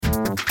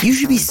You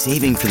should be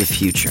saving for the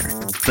future,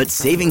 but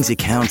savings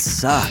accounts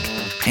suck,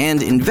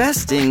 and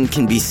investing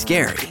can be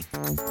scary.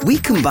 We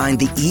combine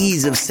the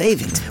ease of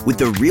savings with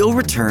the real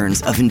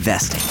returns of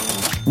investing.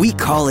 We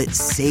call it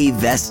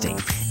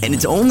SaveVesting, and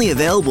it's only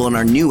available in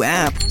our new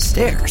app,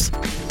 Stairs.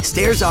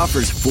 Stairs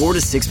offers 4 to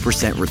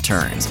 6%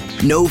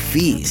 returns, no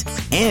fees,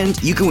 and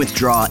you can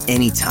withdraw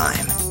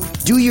anytime.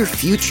 Do your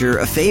future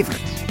a favor.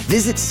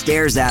 Visit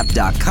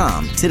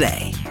StairsApp.com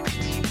today.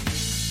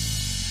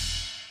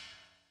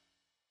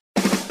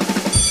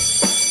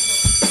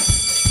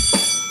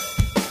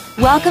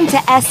 Welcome to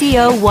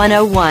SEO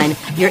 101,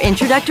 your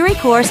introductory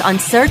course on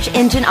search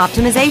engine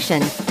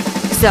optimization.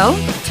 So,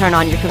 turn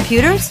on your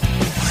computers,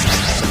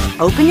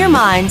 open your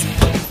minds,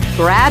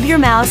 grab your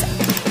mouse,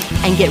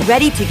 and get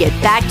ready to get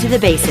back to the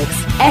basics.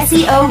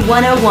 SEO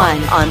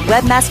 101 on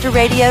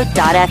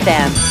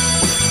webmasterradio.fm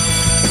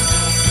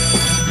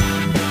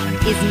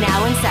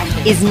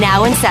is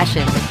now in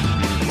session.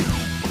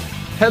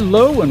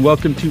 Hello and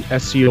welcome to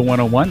SEO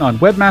 101 on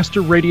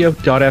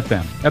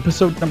webmasterradio.fm,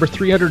 episode number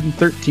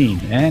 313,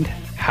 and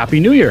Happy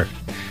New Year!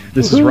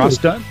 This is Ross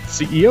Dunn,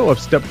 CEO of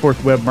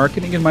Stepforth Web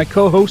Marketing, and my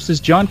co-host is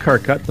John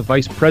Carcutt, the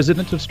Vice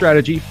President of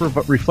Strategy for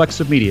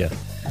Reflexive Media.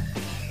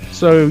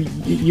 So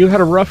you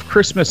had a rough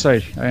Christmas,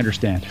 I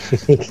understand.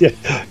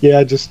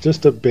 yeah,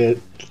 just a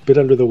bit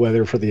under the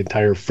weather for the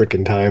entire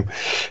frickin' time.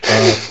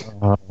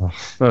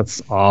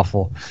 That's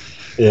awful.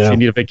 Yeah. So you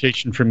need a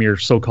vacation from your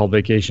so-called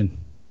vacation.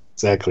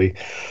 Exactly.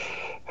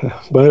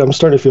 But I'm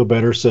starting to feel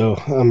better, so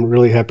I'm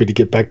really happy to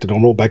get back to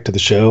normal, back to the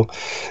show,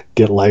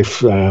 get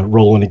life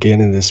rolling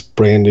again in this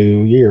brand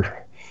new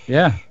year.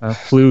 Yeah,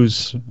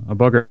 flu's a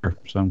bugger,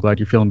 so I'm glad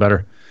you're feeling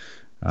better.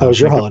 How was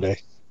your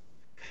holiday?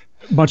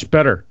 Much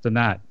better than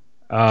that.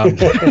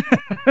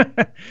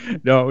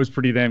 No, it was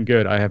pretty damn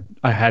good.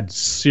 I had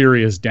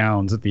serious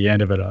downs at the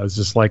end of it. I was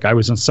just like, I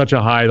was on such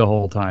a high the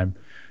whole time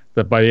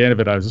that by the end of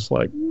it, I was just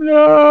like,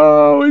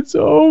 no, it's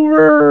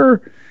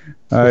over.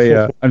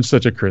 I'm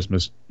such a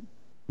Christmas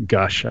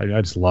gush.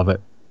 I just love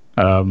it.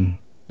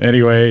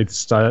 Anyway,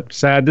 it's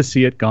sad to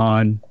see it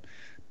gone.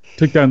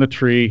 Took down the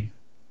tree.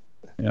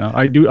 You know,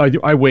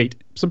 I wait.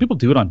 Some people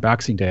do it on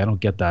Boxing Day. I don't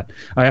get that.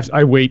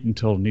 I wait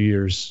until New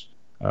Year's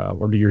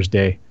or New Year's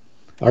Day.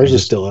 Ours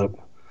is still up.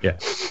 Yeah.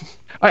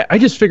 I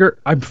just figure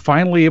I'm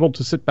finally able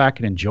to sit back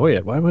and enjoy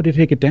it. Why would I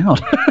take it down?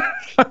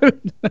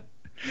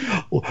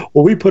 Well,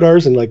 we put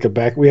ours in like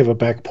we have a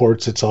back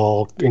porch. It's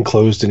all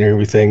enclosed and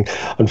everything.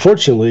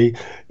 Unfortunately,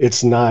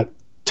 it's not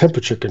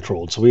temperature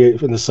controlled. So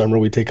in the summer,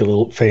 we take a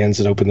little fans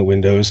and open the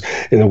windows.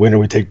 In the winter,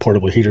 we take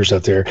portable heaters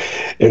out there.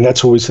 And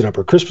that's where we set up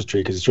our Christmas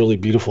tree because it's really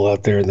beautiful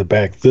out there in the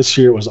back. This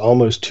year, it was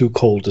almost too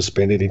cold to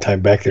spend any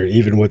time back there,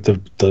 even with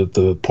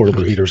the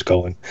portable heaters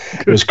going.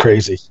 It was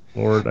crazy.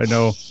 Lord, I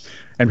know.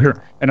 And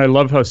I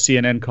love how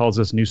CNN calls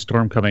this new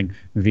storm coming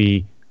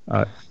the,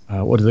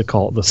 what do they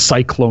call it? The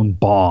cyclone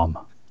bomb.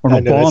 Or no,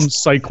 bomb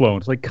cyclone.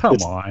 It's like, come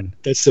on.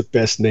 That's the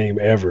best name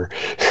ever.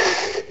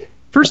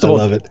 First of all,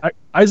 love it.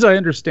 As I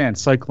understand,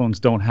 cyclones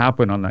don't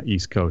happen on the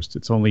East Coast.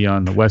 It's only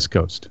on the West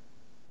Coast.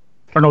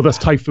 Or no, that's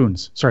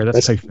typhoons. Sorry,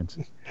 that's typhoons.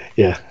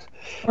 Yeah.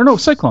 Or no,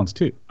 cyclones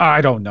too.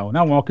 I don't know.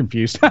 Now I'm all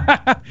confused.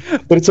 But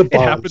it's a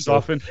bomb. It happens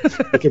often.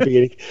 It could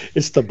be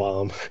it's the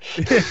bomb.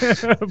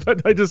 Yeah,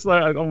 but I just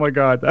like, oh my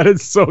God, that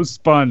is so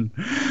spun.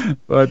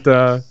 But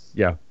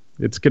yeah,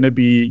 it's going to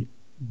be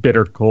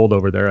bitter cold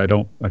over there.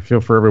 I feel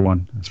for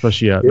everyone,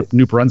 especially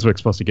New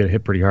Brunswick's supposed to get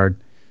hit pretty hard.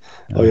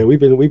 Oh yeah, we've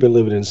been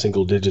living in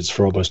single digits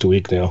for almost a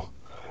week now,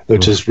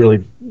 which is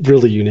really,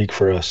 really unique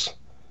for us.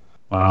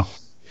 Wow.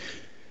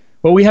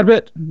 Well, we had a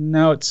bit.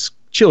 Now it's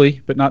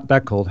chilly, but not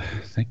that cold.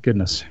 Thank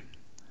goodness.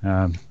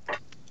 We're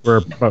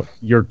about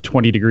your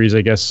 20 degrees,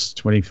 I guess,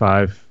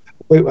 25.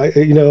 Wait,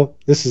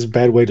 this is a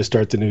bad way to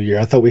start the new year.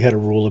 I thought we had a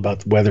rule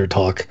about weather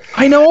talk.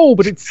 I know,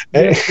 but you're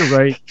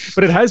right.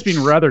 But it has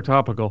been rather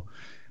topical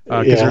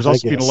because there's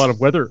also been a lot of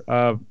weather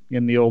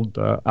in the old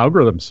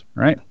algorithms,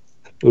 right?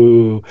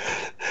 Ooh,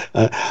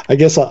 I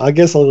guess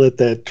I'll let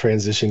that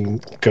transition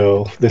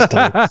go this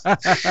time.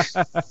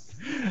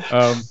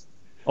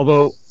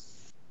 Although,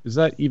 is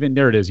that even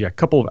there? It is. Yeah, a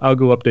couple of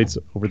algo updates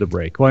over the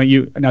break. Well,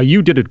 you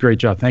did a great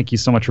job. Thank you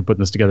so much for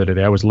putting this together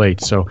today. I was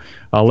late, so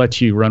I'll let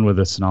you run with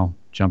this, and I'll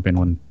jump in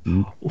when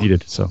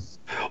needed. So.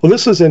 Well,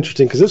 this was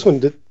interesting because this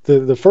one,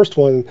 the first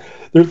one,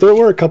 there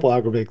were a couple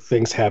algorithmic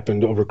things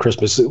happened over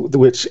Christmas,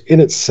 which in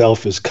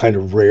itself is kind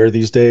of rare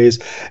these days.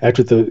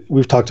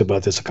 We've talked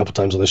about this a couple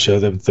times on the show,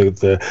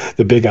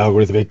 the big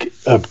algorithmic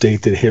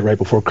update that hit right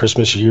before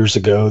Christmas years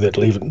ago that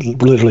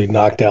literally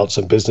knocked out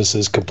some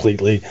businesses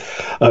completely.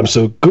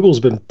 So Google's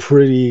been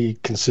pretty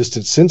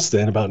consistent since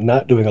then about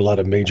not doing a lot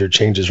of major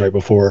changes right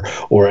before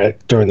or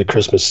during the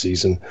Christmas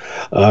season.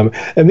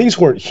 And these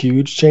weren't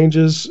huge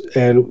changes,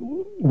 and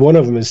one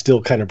of them is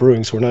still kind of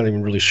brewing, so we're not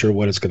even really sure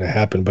what is going to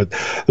happen. But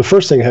the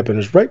first thing happened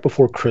is right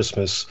before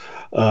Christmas,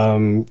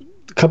 a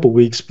couple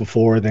weeks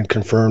before, then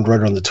confirmed right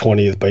around the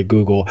 20th by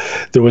Google,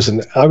 there was an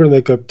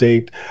algorithmic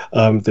update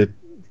that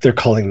they're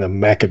calling the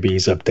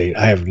Maccabees update.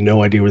 I have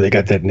no idea where they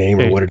got that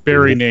name or what it is.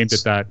 Barry named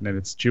it that, and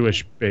it's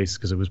Jewish based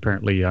because it was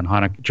apparently on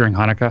during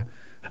Hanukkah.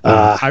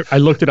 I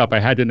looked it up. I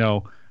had to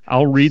know.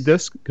 I'll read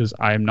this because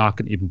I'm not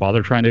going to even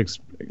bother trying to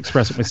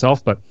express it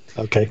myself. But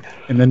okay,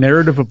 in the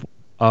narrative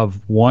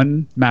of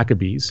 1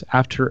 Maccabees,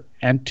 after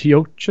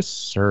Antiochus,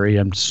 sorry,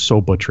 I'm so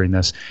butchering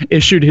this,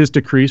 issued his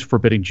decrees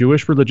forbidding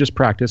Jewish religious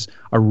practice,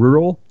 a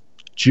rural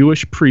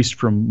Jewish priest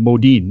from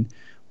Modin,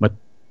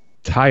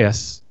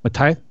 Matthias,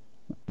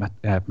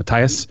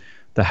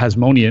 the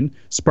Hasmonean,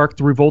 sparked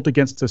the revolt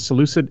against the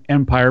Seleucid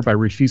Empire by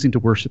refusing to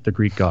worship the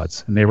Greek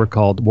gods, and they were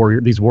called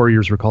these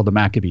warriors were called the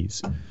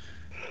Maccabees.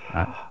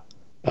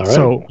 All right.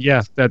 So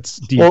yeah, that's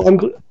deep. Well, I'm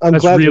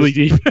that's glad really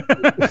deep.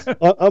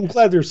 I'm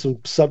glad there's some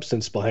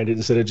substance behind it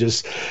instead of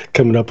just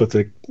coming up with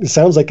it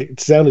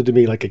sounded to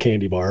me like a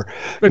candy bar,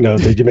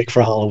 that you make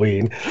for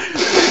Halloween.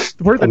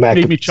 The word that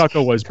made me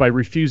chuckle was by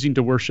refusing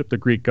to worship the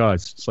Greek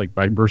gods. It's like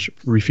by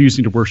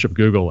refusing to worship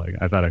Google.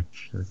 I thought I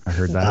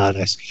heard that.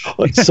 Nice.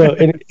 So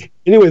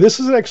anyway, this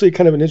is actually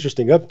kind of an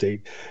interesting update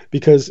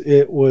because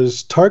it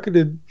was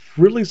targeted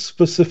really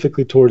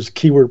specifically towards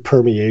keyword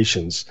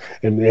permeations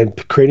and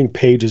creating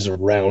pages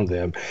around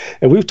them.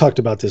 And we've talked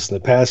about this in the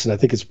past, and I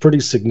think it's pretty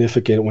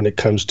significant when it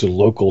comes to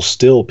local.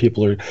 Still,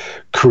 people are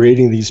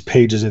creating these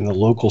pages in the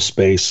local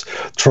space,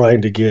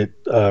 trying to get,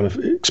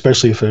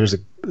 especially if there's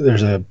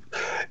a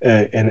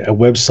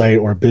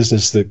website or a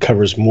business that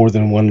covers more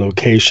than one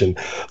location,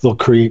 they'll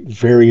create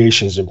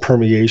variations and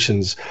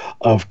permeations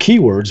of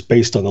keywords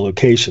based on the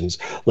locations,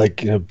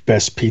 like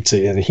best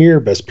pizza in here,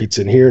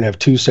 and have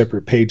 2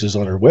 separate pages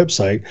on our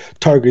website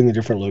targeting the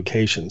different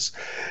locations.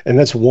 And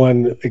that's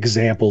one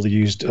example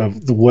used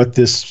of what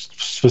this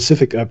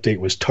specific update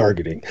was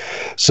targeting.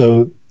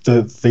 So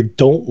they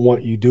don't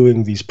want you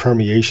doing these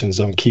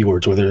permeations on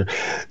keywords, whether,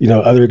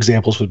 other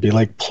examples would be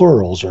like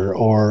plurals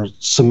or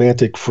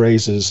semantic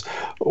phrases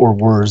or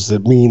words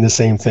that mean the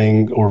same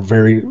thing or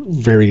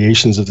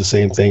variations of the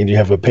same thing. And you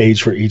have a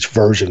page for each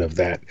version of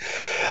that.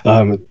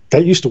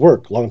 That used to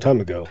work a long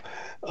time ago.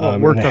 It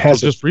worked up until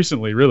just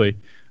recently, really.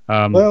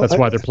 That's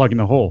why they're plugging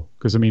the hole.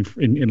 Because,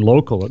 in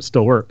local, it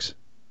still works.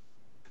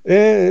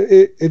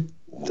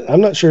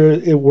 I'm not sure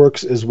it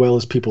works as well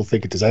as people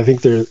think it does. I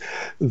think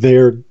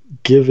they're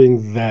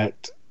giving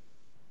that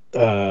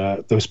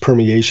those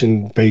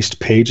permeation-based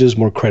pages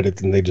more credit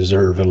than they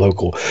deserve in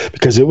local,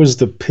 because it was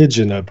the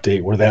Pigeon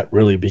update where that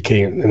really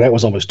became, and that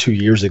was almost 2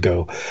 years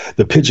ago.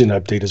 The Pigeon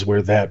update is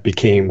where that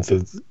became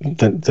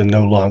the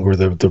no longer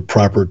the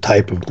proper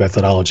type of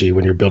methodology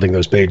when you're building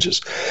those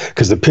pages,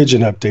 because the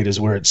Pigeon update is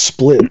where it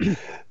split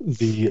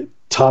the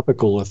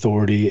topical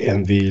authority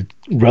and the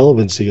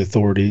relevancy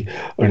authority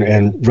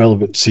and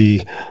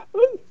relevancy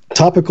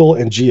topical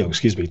and geo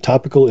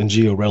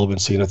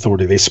relevancy and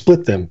authority. They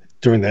split them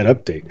during that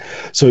update.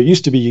 So it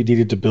used to be you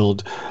needed to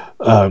build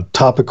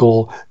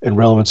topical and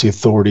relevancy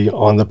authority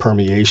on the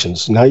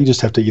permeations. Now you just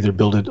have to either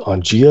build it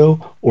on geo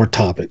or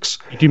topics.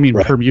 You mean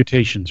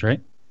permutations, right?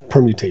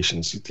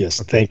 Permutations.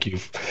 Yes. Okay. Thank you.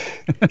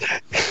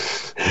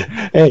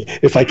 Hey,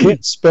 if I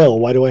can't spell,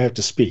 why do I have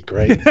to speak,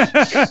 right?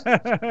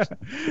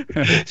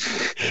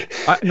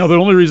 No, the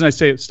only reason I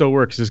say it still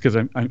works is because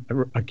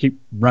I keep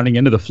running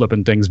into the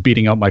flipping things,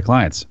 beating out my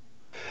clients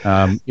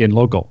in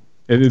local.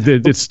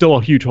 It's still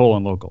a huge hole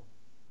in local.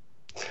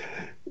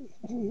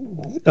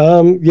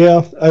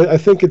 Yeah, I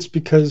think it's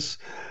because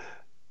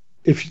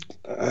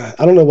I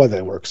don't know why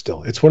that works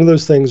still. It's one of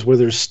those things where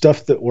there's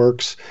stuff that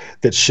works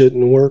that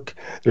shouldn't work.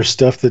 There's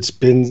stuff that's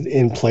been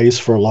in place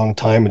for a long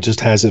time and just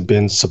hasn't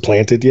been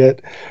supplanted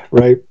yet,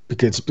 right?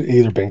 Because it's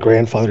either been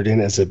grandfathered in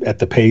at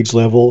the page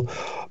level,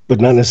 but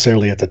not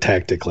necessarily at the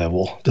tactic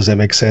level. Does that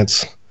make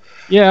sense?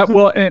 Yeah,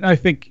 well, and I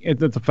think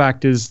that the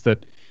fact is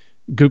that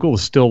Google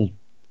is still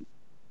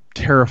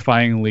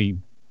terrifyingly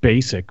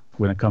basic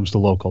when it comes to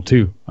local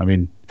too.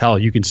 Hell,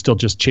 you can still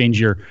just change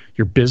your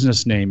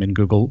business name in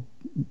Google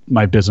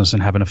My Business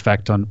and have an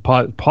effect on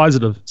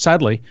positive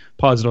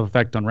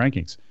effect on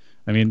rankings.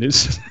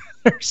 There's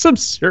some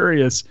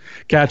serious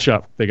catch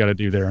up they got to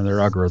do there in their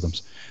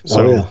algorithms.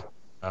 So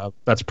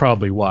that's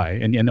probably why.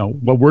 And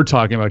what we're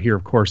talking about here,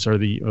 of course, are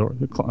the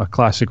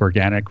classic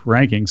organic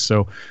rankings.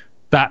 So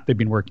that they've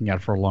been working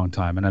at for a long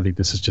time, and I think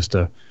this is just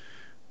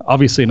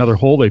obviously another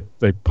hole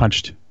they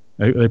punched.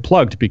 They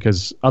plugged,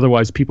 because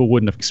otherwise people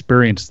wouldn't have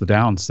experienced the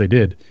downs they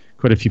did.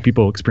 Quite a few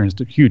people experienced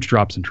huge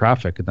drops in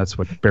traffic, and that's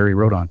what Barry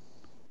wrote on.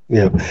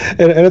 Yeah,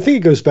 and I think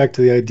it goes back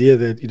to the idea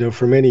that,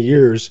 for many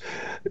years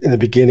in the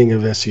beginning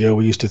of SEO,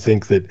 we used to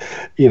think that,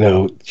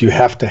 you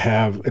have to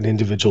have an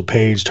individual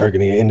page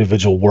targeting an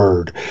individual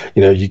word.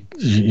 You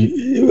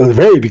at the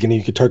very beginning,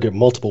 you could target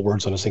multiple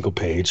words on a single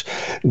page.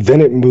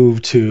 Then it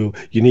moved to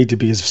you need to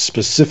be as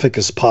specific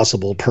as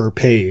possible per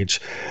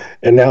page.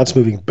 And now it's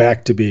moving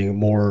back to being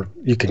more,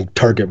 you can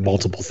target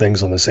multiple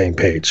things on the same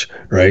page,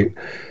 right?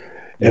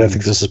 And I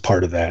think this is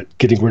part of that,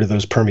 getting rid of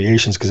those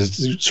permeations,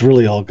 because it's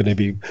really all going to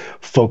be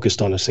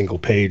focused on a single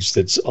page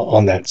that's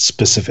on that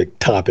specific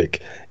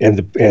topic and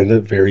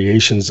the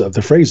variations of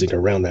the phrasing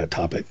around that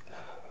topic.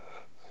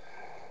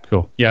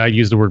 Cool. Yeah, I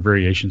use the word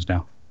variations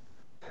now.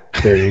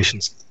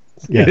 Variations.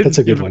 Yeah, that's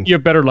a good one. You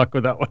have better luck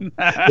with that one.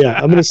 Yeah,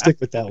 I'm going to stick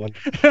with that one.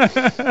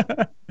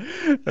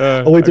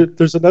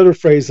 There's another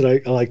phrase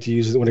that I like to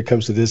use when it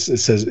comes to this. It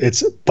says,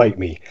 it's bite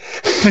me.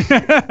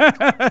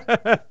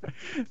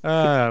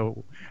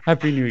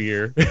 Happy New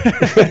Year.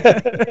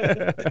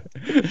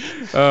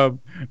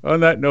 On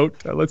that note,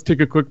 let's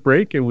take a quick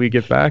break and we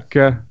get back.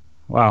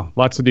 Wow,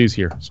 lots of news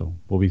here. So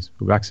we'll be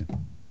back soon.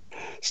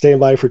 Stand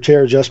by for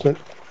chair adjustment.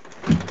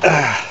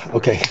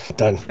 Okay,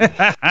 done.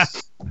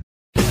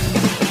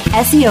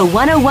 SEO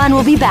 101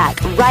 will be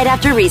back right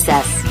after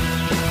recess.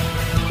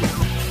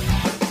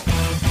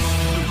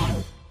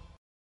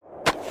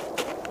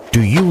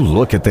 Do you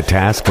look at the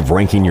task of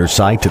ranking your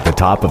site at the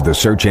top of the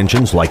search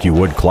engines like you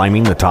would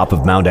climbing the top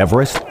of Mount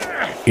Everest?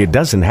 It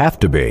doesn't have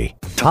to be.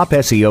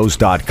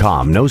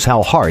 TopSEOs.com knows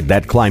how hard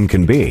that climb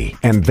can be,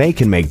 and they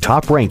can make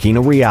top ranking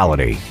a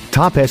reality.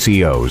 Top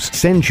SEOs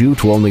sends you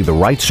to only the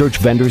right search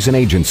vendors and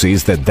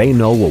agencies that they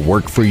know will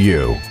work for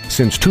you.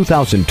 Since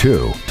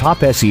 2002,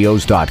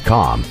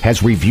 TopSEOs.com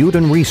has reviewed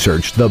and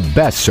researched the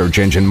best search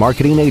engine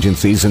marketing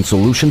agencies and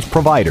solutions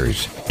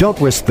providers. Don't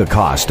risk the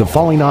cost of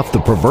falling off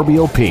the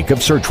proverbial peak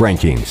of search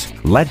rankings.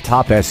 Let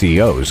Top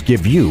SEOs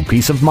give you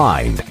peace of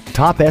mind.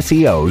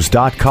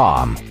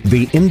 TopSEOs.com,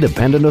 the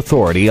independent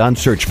authority on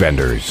search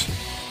vendors.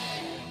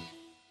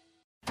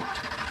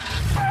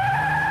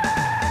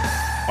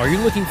 Are you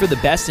looking for the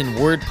best in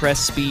WordPress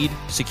speed,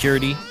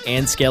 security,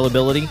 and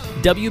scalability?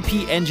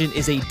 WP Engine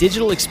is a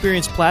digital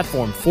experience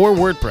platform for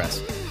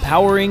WordPress,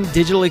 powering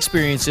digital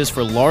experiences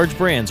for large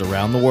brands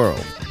around the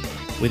world.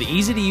 With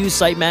easy-to-use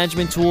site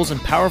management tools and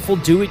powerful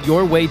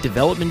do-it-your-way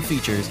development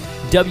features,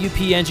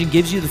 WP Engine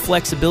gives you the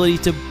flexibility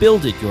to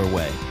build it your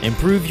way.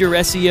 Improve your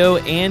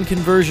SEO and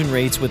conversion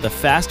rates with a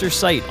faster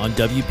site on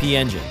WP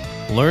Engine.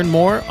 Learn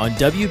more on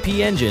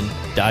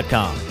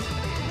WPEngine.com.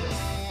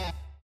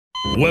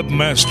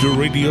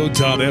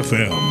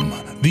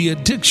 Webmasterradio.fm, the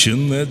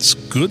addiction that's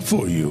good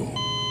for you.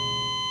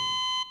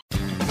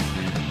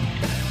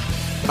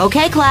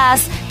 Okay,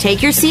 class,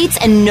 take your seats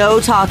and no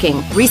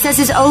talking. Recess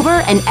is over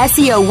and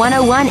SEO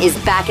 101 is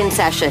back in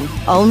session,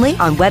 only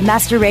on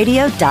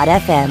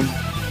webmasterradio.fm.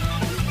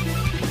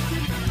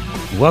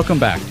 Welcome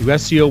back to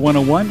SEO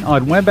 101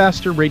 on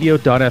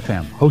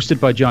webmasterradio.fm, hosted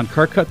by John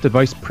Carcutt, the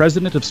Vice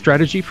President of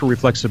Strategy for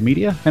Reflexive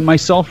Media, and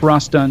myself,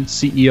 Ross Dunn,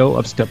 CEO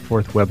of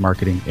Stepforth Web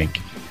Marketing,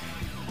 Inc.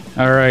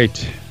 All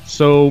right.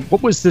 So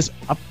what was this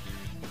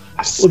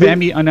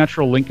spammy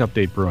unnatural link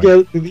update brewing?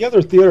 Yeah, the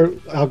other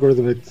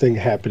algorithmic thing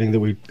happening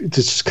that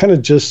it's kind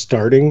of just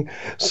starting,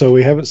 so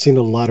we haven't seen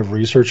a lot of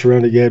research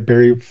around it yet.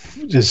 Barry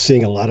is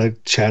seeing a lot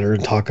of chatter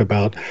and talk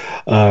about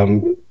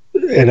an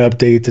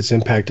update that's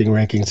impacting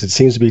rankings. It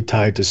seems to be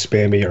tied to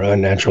spammy or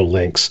unnatural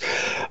links.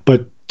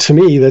 But to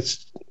me,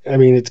 it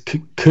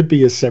could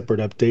be a separate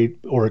update,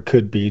 or it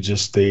could be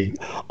just the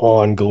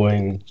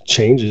ongoing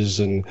changes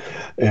and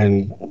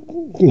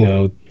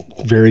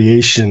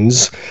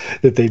variations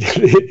that they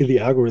did in the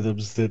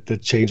algorithms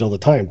that change all the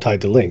time,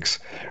 tied to links,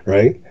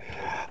 right?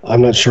 I'm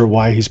not sure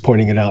why he's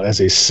pointing it out as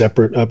a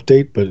separate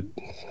update, but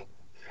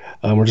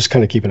we're just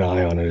kind of keeping an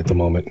eye on it at the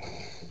moment.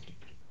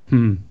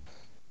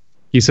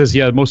 He says,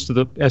 most of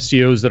the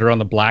SEOs that are on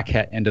the black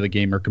hat end of the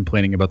game are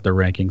complaining about their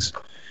rankings.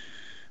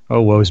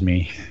 Oh, woe's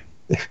me.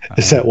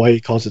 Is that why he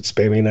calls it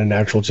spammy and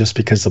unnatural, just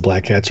because the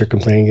black hats are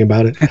complaining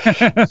about it?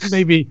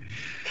 Maybe.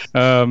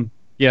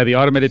 The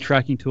automated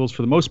tracking tools,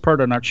 for the most part,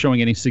 are not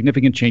showing any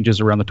significant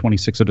changes around the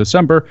 26th of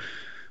December,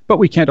 but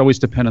we can't always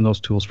depend on those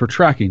tools for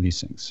tracking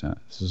these things.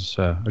 This is,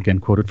 again,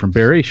 quoted from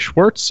Barry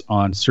Schwartz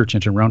on Search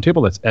Engine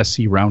Roundtable. That's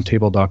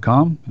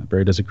scroundtable.com.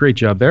 Barry does a great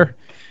job there.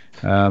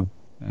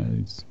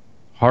 He's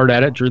hard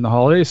at it during the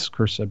holidays. Of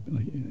course,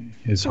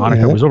 his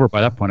Hanukkah was over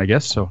by that point, I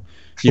guess, so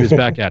he was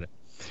back at it.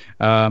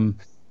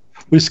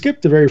 We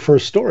skipped the very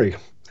first story,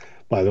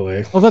 by the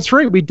way. Oh, that's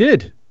right, we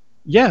did.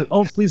 Yeah.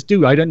 Oh, please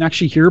do. I didn't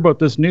actually hear about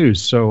this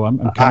news, so I'm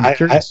kind of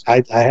curious.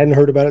 I hadn't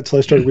heard about it until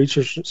I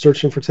started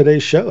searching for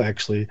today's show,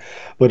 actually.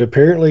 But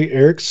apparently,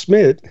 Eric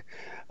Schmidt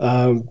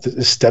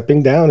is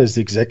stepping down as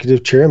the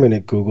executive chairman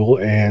at Google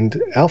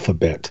and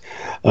Alphabet.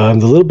 The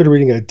little bit of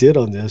reading I did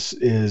on this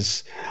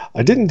is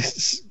I didn't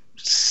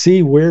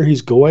see where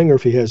he's going or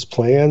if he has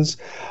plans,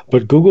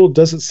 but Google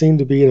doesn't seem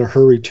to be in a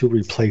hurry to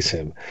replace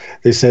him.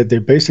 They said they're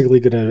basically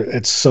going to,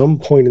 at some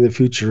point in the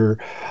future,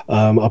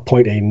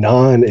 appoint a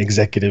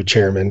non-executive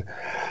chairman.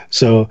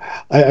 So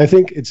I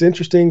think it's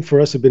interesting for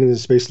us who've been in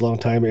this space a long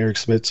time. Eric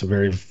Schmidt's a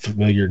very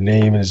familiar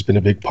name and has been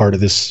a big part of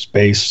this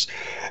space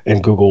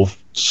and Google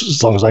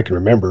as long as I can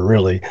remember,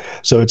 really.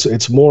 So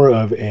it's more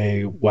of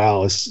a,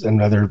 wow, it's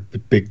another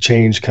big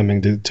change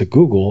coming to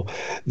Google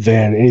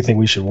than anything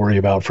we should worry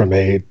about from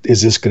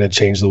is this going to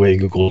change the way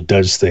Google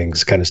does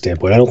things kind of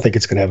standpoint. I don't think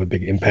it's going to have a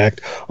big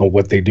impact on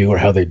what they do or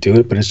how they do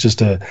it, but it's just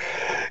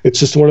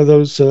one of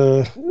those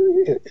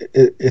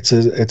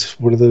it's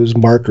one of those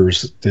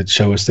markers that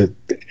show us that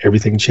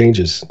everything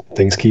changes.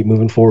 Things keep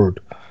moving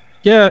forward.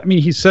 Yeah, I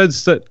mean, he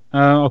says that,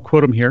 I'll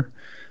quote him here,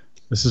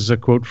 This is a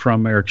quote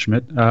from Eric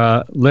Schmidt.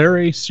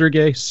 Larry,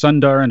 Sergey,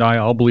 Sundar, and I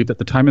all believe that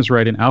the time is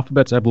right in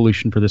Alphabet's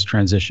evolution for this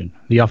transition.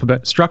 The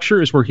Alphabet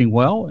structure is working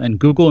well, and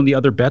Google and the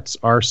other bets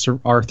are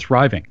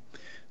thriving,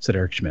 said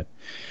Eric Schmidt.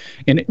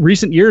 In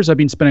recent years, I've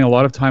been spending a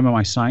lot of time on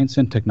my science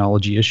and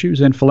technology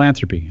issues and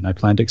philanthropy, and I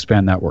plan to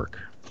expand that work.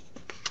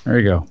 There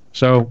you go.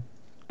 So,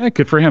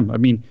 good for him. I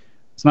mean,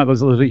 it's not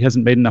that he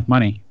hasn't made enough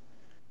money.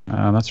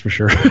 That's for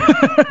sure.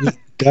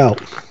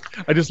 Doubt.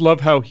 I just love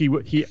how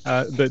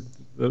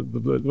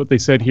what they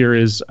said here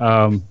is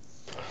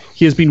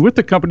he has been with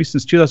the company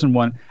since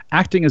 2001,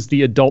 acting as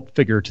the adult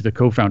figure to the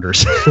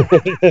co-founders.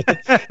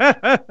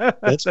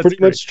 That's pretty great.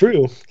 Much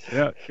true.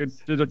 Yeah,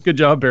 good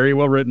job, Barry.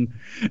 Well written.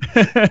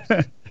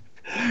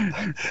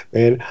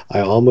 Man, I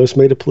almost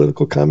made a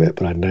political comment,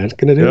 but I'm not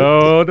going to do it.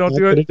 No, don't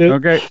do it.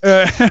 Okay.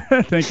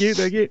 Thank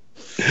you.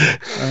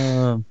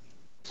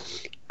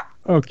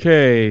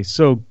 Okay,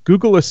 so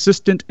Google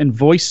Assistant and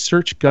voice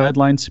search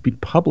guidelines to be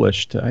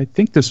published. I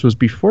think this was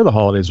before the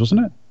holidays,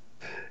 wasn't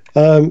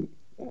it?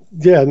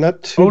 Yeah,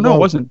 not too long. It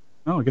wasn't.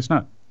 No, I guess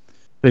not.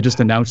 They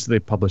just announced they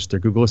published their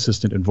Google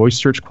Assistant and voice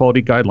search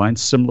quality guidelines,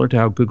 similar to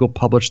how Google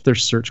published their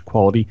search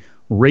quality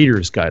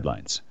raters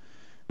guidelines.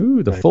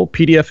 Ooh, the full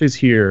PDF is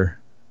here.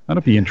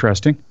 That'll be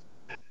interesting.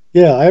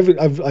 Yeah,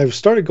 I've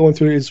started going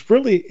through it. It's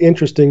really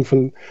interesting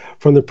from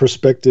the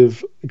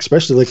perspective,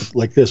 especially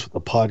like this with a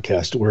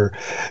podcast, where,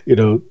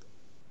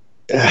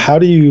 how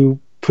do you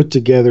put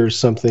together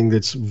something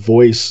that's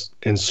voice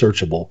and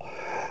searchable?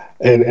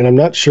 And I'm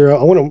not sure.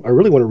 I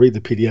really want to read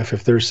the PDF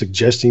if they're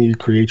suggesting you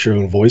create your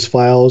own voice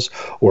files,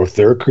 or if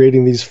they're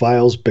creating these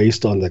files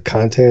based on the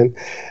content,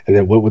 and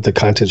then what would the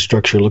content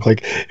structure look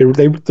like?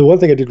 The one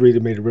thing I did read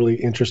that made a really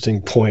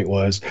interesting point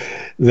was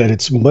that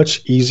it's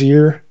much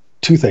easier.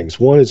 Two things.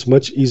 One, it's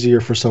much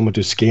easier for someone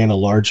to scan a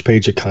large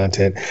page of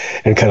content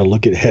and kind of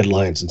look at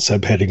headlines and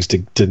subheadings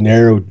to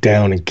narrow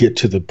down and get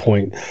to the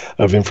point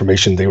of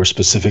information they were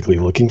specifically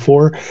looking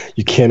for.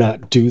 You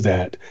cannot do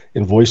that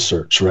in voice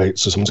search, right?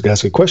 So someone's going to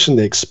ask a question,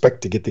 they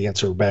expect to get the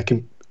answer back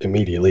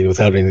immediately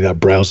without any of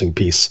that browsing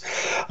piece.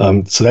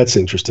 So that's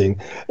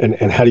interesting.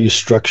 And how do you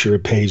structure a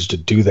page to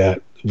do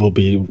that? There'll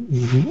be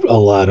a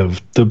lot of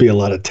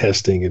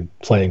testing and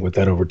playing with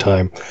that over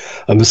time.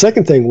 The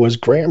second thing was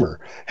grammar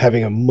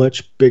having a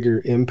much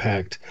bigger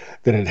impact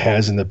than it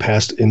has in the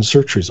past in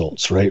search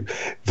results, right?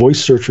 Voice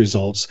search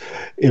results,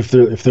 if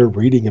they're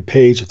reading a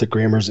page, if the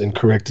grammar is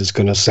incorrect, it's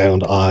going to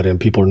sound odd, and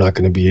people are not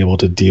going to be able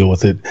to deal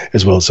with it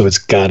as well. So it's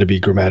got to be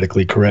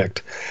grammatically correct,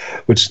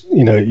 which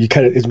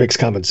it makes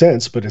common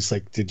sense, but it's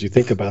like, did you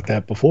think about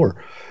that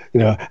before?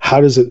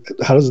 How does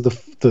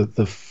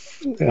the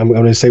I'm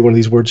going to say one of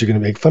these words you're going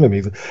to make fun of me.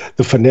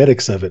 The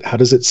phonetics of it. How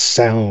does it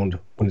sound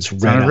when it's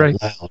read out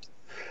loud?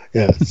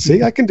 Yeah.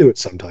 See, I can do it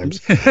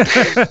sometimes. Yeah,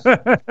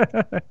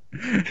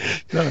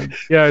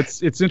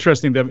 it's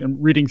interesting that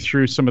I'm reading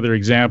through some of their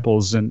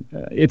examples, and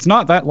it's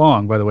not that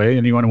long, by the way.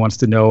 Anyone who wants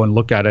to know and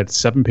look at it,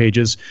 7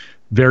 pages,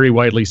 very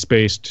widely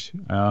spaced.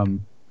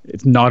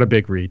 It's not a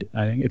big read.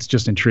 I think it's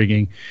just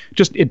intriguing.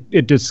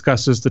 It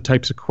discusses the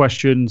types of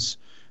questions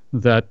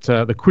that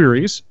the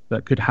queries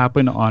that could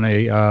happen on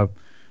a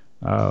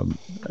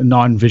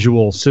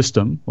non-visual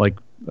system like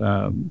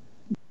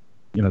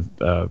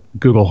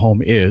Google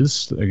Home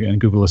is and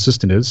Google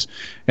Assistant is,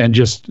 and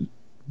just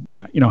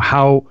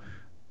how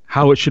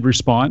it should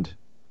respond,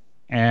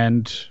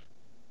 and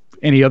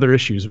any other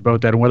issues about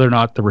that, and whether or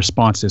not the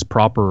response is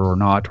proper or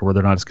not, or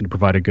whether or not it's going to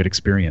provide a good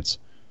experience.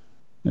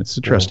 It's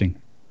interesting.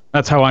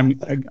 That's how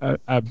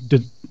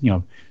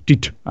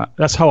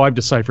that's how I've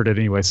deciphered it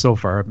anyway so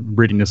far. I'm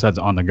reading this as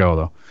on the go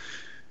though.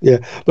 Yeah,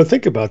 but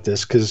think about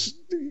this, because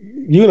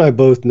you and I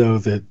both know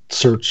that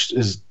search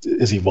is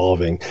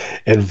evolving,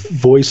 and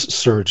voice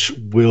search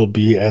will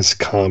be as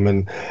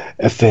common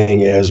a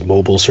thing as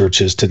mobile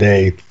search is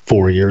today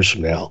 4 years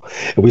from now.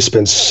 And we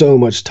spend so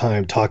much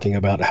time talking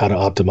about how to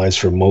optimize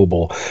for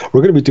mobile.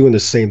 We're going to be doing the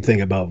same thing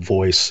about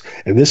voice,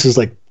 and this is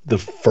like the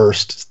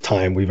first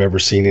time we've ever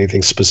seen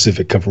anything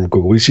specific come from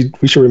Google. We should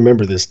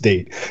remember this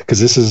date,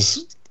 because this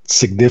is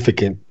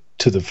significant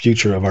to the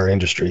future of our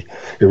industry.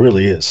 It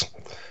really is.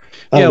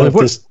 I don't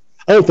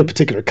know if the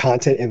particular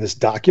content in this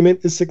document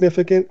is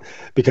significant,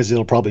 because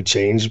it'll probably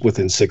change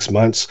within 6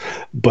 months,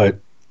 but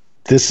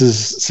this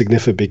is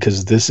significant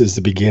because this is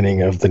the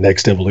beginning of the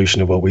next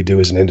evolution of what we do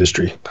as an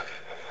industry.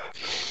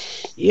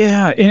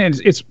 Yeah,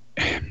 and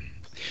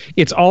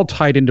it's all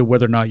tied into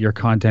whether or not your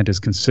content is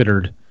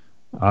considered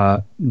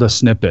the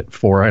snippet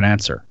for an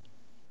answer,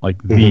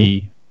 like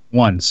the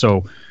one.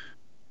 So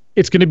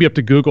it's going to be up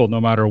to Google no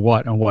matter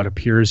what and what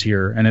appears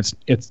here, and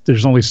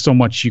there's only so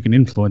much you can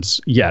influence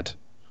yet.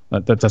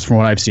 That's from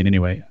what I've seen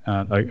anyway.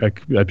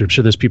 I'm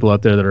sure there's people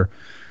out there that are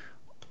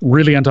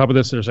really on top of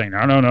this that are saying,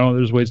 no,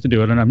 there's ways to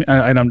do it, and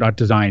I'm not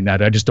denying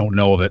that. I just don't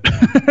know of it.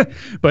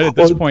 But at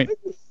this point,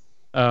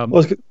 I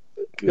was going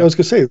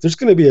to say there's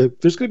going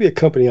to be a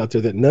company out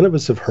there that none of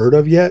us have heard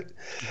of yet,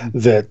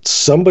 that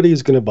somebody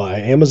is going to buy.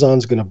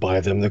 Amazon's going to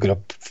buy them. They're going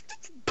to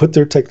put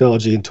their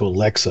technology into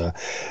Alexa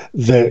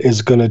that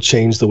is going to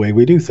change the way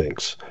we do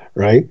things,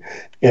 right?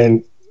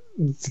 And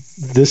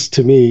this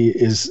to me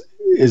is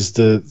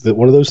the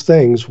one of those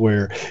things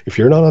where if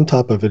you're not on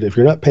top of it, if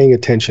you're not paying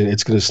attention,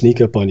 it's going to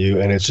sneak up on you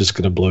and it's just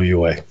going to blow you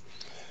away.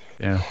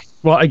 Yeah.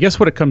 Well, I guess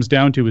what it comes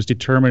down to is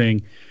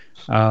determining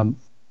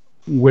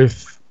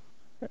with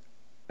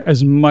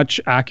as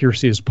much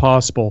accuracy as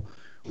possible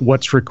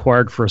what's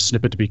required for a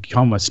snippet to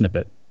become a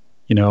snippet.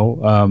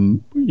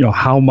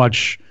 How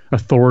much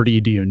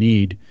authority do you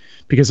need?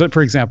 Because,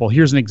 for example,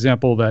 here's an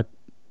example that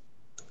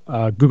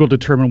Google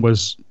determined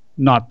was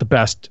not the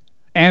best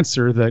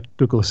answer that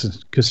Google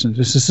Assistant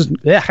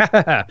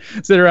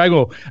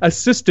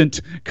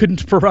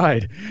couldn't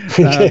provide.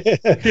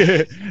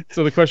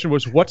 So the question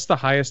was, what's the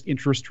highest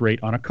interest rate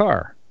on a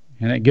car?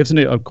 And it gives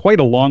quite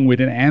a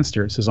long-winded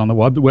answer. It says on the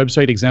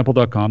website,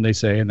 example.com, they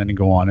say, and then you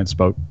go on, it's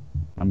about,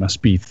 it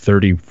must be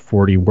 30,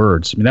 40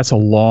 words. I mean, that's a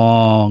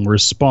long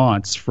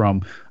response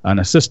from an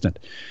assistant.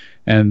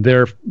 And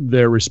their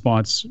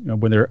response,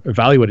 when they're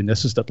evaluating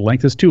this, is that the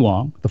length is too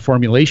long, the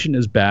formulation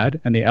is bad,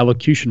 and the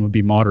elocution would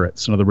be moderate.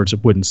 So in other words,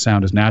 it wouldn't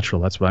sound as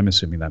natural. That's what I'm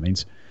assuming that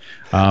means.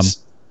 And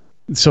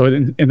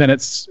then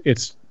it's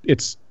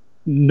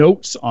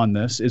notes on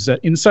this is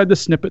that inside the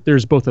snippet,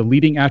 there's both a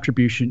leading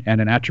attribution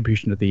and an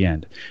attribution at the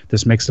end.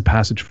 This makes the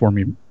passage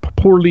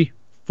poorly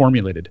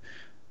formulated.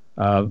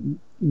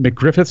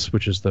 McGriffiths,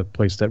 which is the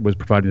place that was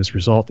providing this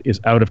result,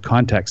 is out of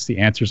context. The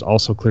answer is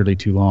also clearly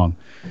too long.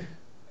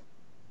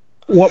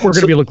 What we're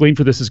going to be able to glean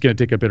for this is going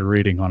to take a bit of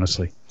reading,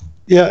 honestly.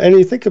 Yeah, and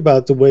you think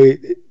about the way,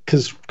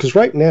 because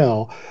right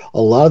now,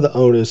 a lot of the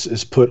onus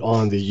is put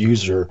on the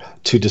user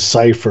to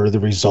decipher the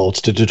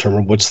results to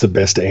determine what's the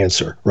best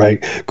answer,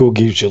 right? Google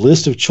gives you a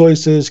list of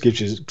choices,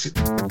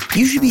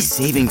 You should be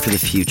saving for the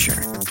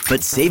future,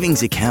 but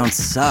savings accounts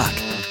suck,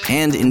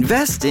 and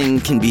investing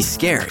can be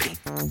scary.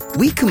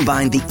 We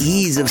combine the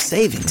ease of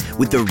savings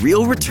with the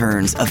real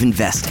returns of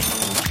investing.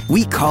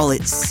 We call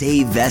it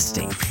Save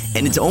Vesting,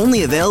 and it's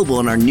only available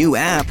in our new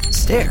app,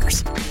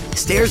 Stairs.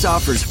 Stairs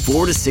offers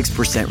 4 to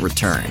 6%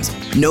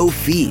 returns, no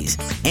fees,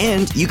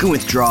 and you can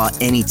withdraw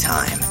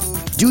anytime.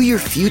 Do your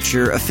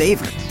future a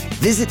favor.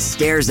 Visit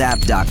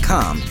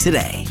stairsapp.com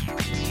today.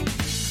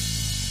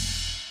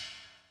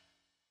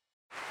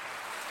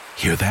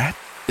 Hear that?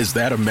 Is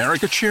that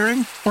America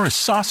cheering or a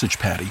sausage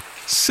patty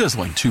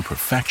sizzling to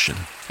perfection?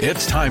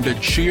 It's time to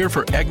cheer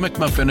for Egg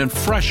McMuffin and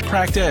fresh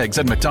cracked eggs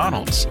at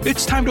McDonald's.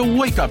 It's time to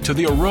wake up to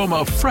the aroma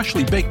of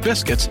freshly baked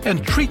biscuits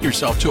and treat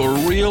yourself to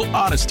a real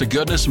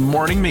honest-to-goodness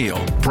morning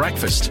meal.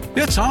 Breakfast,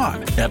 it's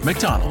on at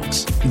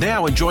McDonald's.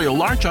 Now enjoy a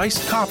large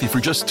iced coffee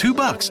for just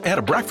 $2 and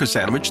a breakfast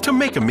sandwich to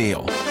make a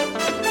meal.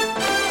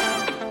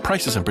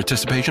 Prices and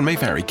participation may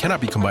vary.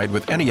 Cannot be combined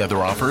with any other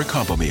offer or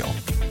combo meal.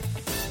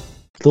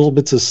 Little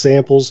bits of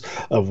samples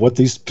of what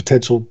these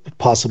potential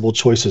possible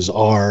choices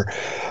are.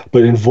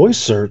 But in voice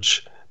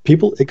search,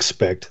 people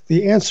expect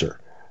the answer.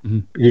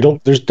 Mm-hmm.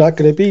 There's not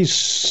going to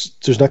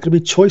be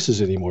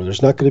choices anymore.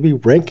 There's not going to be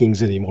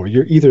rankings anymore.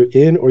 You're either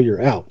in or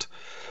you're out,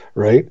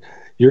 right?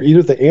 You're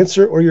either the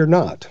answer or you're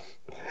not.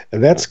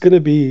 And that's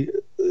going to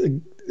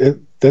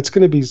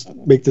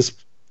make this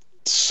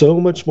so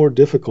much more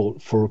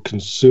difficult for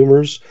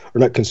companies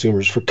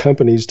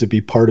to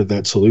be part of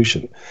that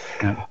solution.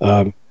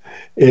 Yeah.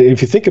 And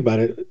if you think about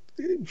it,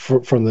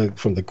 from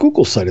the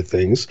Google side of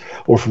things,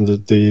 or from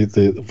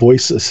the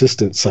voice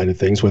assistant side of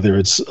things, whether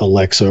it's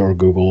Alexa or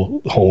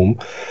Google Home,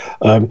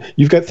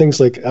 you've got things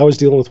like, I was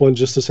dealing with one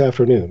just this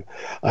afternoon.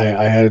 I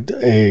had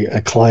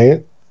a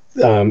client.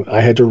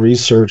 I had to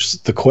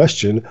research the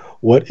question,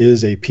 what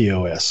is a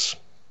POS,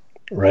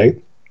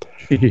 right?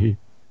 Every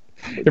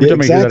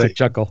time I hear that, I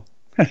chuckle.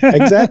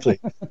 Exactly.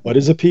 What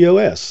is a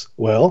POS?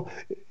 Well,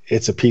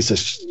 it's a piece of,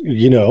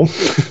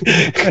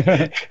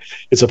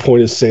 it's a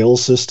point of sale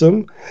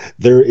system.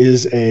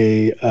 There's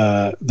a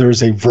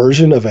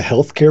version of a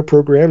healthcare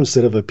program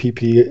instead of a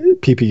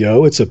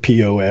PPO. It's a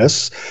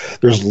POS.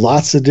 There's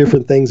lots of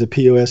different things a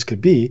POS could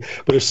be.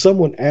 But if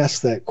someone asks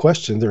that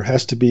question, there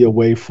has to be a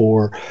way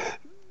for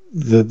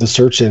the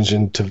search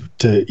engine to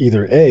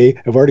either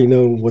have already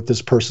known what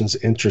this person's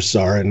interests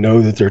are and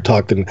know that they're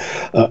talking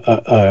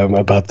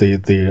about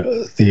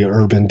the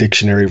Urban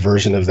Dictionary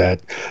version of that,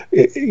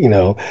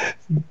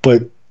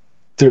 but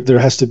there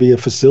has to be a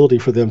facility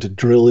for them to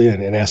drill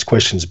in and ask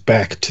questions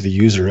back to the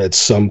user at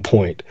some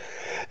point.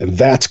 And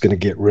that's going to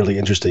get really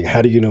interesting.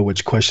 How do you know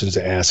which questions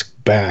to ask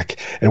back,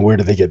 and where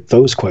do they get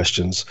those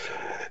questions?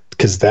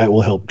 Because that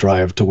will help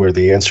drive to where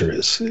the answer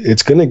is.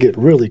 It's going to get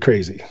really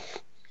crazy.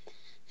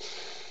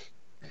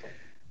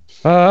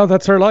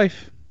 That's our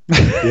life.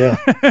 Yeah.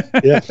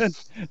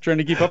 Trying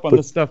to keep up on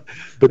this stuff.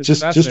 But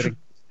sometimes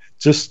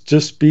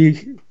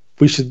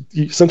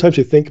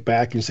you think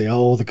back and you say,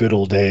 oh, the good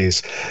old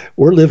days.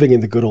 We're living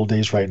in the good old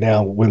days right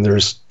now when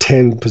there's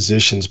 10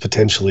 positions,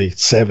 potentially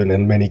 7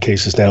 in many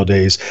cases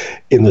nowadays,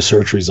 in the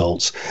search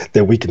results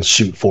that we can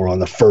shoot for on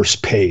the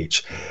first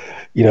page.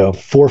 4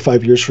 or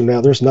 5 years from now,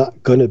 there's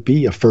not going to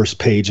be a first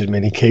page in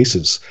many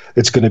cases.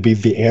 It's going to be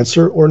the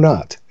answer or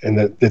not.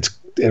 And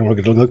we're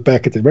going to look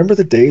back at remember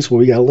the days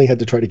when we only had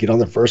to try to get on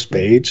the first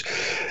page?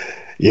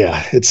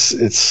 Yeah,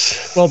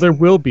 it's. Well, there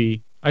will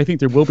be I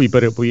think there will be,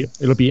 but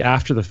it'll be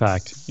after the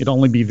fact. It'll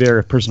only be there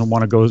if a person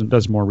want to go and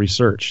does more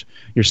research.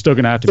 You're still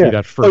going to have to be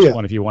that first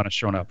one if you want to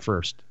show up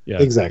first.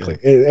 Yeah, exactly.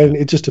 And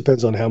it just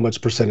depends on how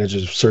much percentage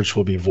of search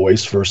will be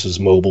voice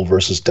versus mobile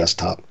versus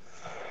desktop.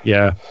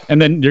 Yeah,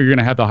 and then you're going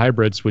to have the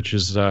hybrids, which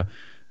is the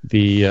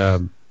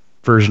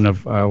version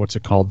of what's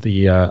it called,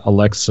 the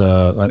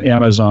Alexa,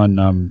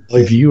 Amazon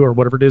View or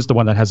whatever it is, the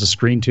one that has a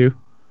screen too.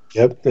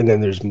 Yep, and then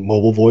there's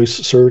mobile voice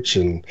search,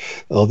 and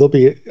there'll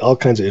be all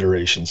kinds of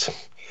iterations.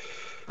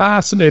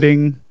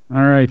 Fascinating.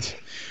 All right.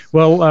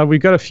 Well,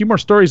 we've got a few more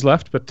stories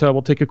left, but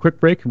we'll take a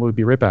quick break and we'll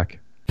be right back.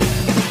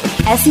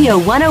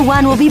 SEO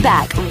 101 will be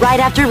back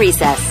right after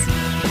recess.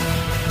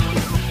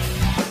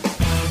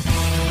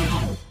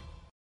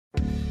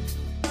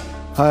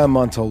 Hi, I'm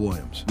Montel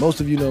Williams. Most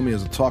of you know me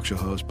as a talk show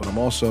host, but I'm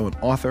also an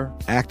author,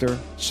 actor,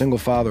 single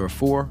father of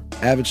 4,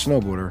 avid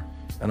snowboarder,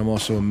 and I'm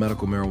also a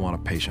medical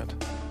marijuana patient.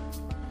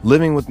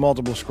 Living with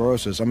multiple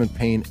sclerosis, I'm in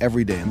pain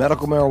every day.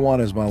 Medical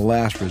marijuana is my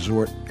last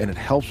resort, and it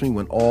helps me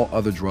when all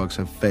other drugs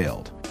have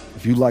failed.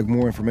 If you'd like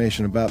more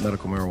information about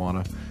medical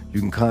marijuana, you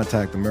can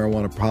contact the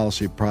Marijuana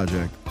Policy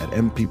Project at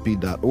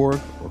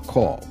mpp.org or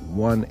call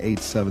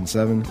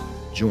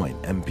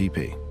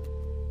 1-877-JOIN-MPP.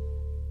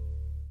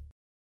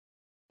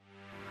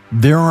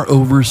 There are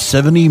over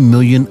 70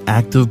 million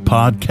active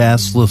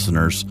podcast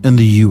listeners in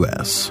the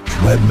U.S.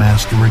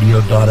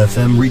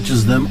 Webmasterradio.fm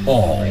reaches them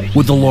all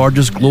with the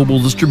largest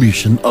global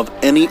distribution of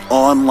any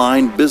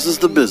online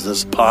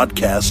business-to-business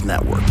podcast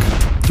network.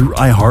 Through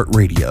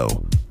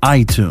iHeartRadio,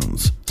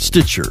 iTunes,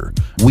 Stitcher,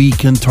 we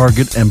can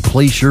target and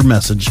place your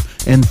message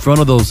in front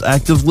of those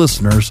active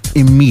listeners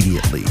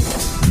immediately.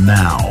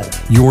 Now,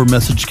 your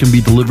message can be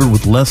delivered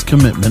with less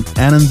commitment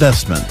and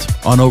investment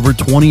on over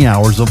 20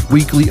 hours of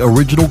weekly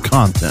original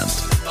content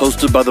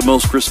hosted by the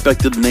most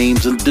respected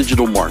names in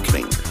digital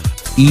marketing.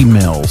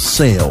 Email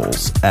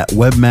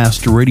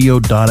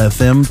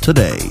sales@webmasterradio.fm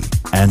today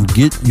and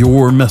get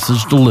your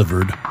message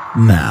delivered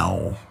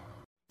now.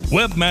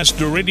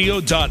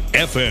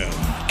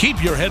 Webmasterradio.fm.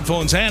 Keep your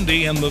headphones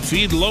handy and the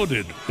feed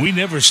loaded. We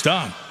never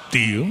stop. Do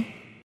you?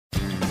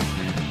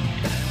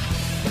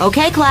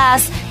 Okay,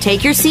 class,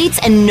 take your seats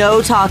and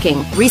no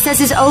talking. Recess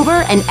is over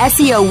and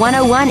SEO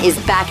 101 is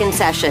back in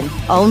session.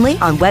 Only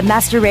on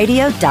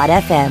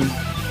webmasterradio.fm.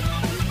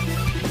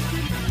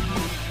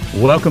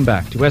 Welcome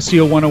back to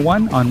SEO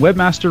 101 on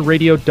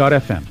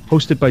webmasterradio.fm,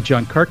 hosted by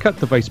John Carcutt,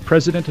 the Vice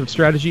President of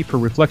Strategy for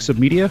Reflexive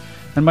Media,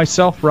 and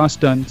myself, Ross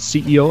Dunn,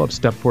 CEO of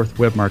Stepforth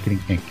Web Marketing,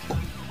 Inc.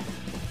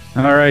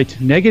 All right,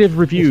 negative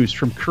reviews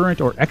from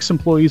current or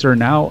ex-employees are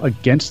now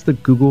against the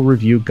Google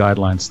review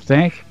guidelines.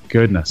 Thank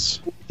goodness.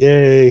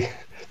 Yay.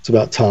 It's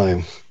about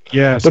time.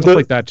 Yeah, stuff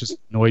like that just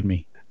annoyed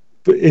me.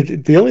 But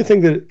the only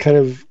thing that kind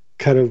of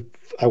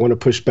I want to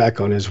push back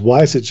on is,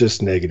 why is it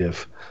just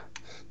negative?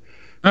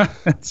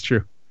 That's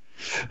true.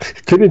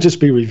 Couldn't it just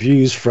be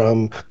reviews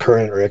from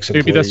current or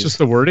ex-employees? Maybe that's just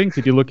the wording.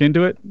 Did you look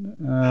into it?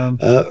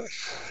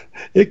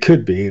 It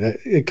could be.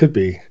 It could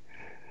be.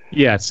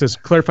 Yeah, it says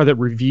clarify that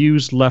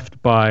reviews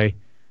left by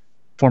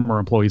former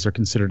employees are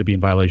considered to be in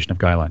violation of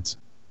guidelines.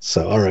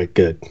 So, all right,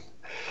 good.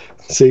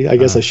 See, I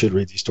guess I should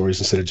read these stories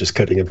instead of just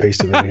cutting and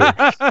pasting them here.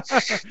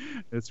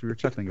 We were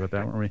chuckling about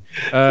that, weren't we?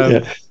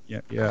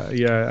 Yeah.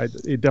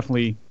 It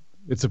definitely,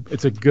 it's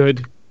a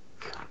good.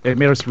 It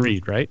made us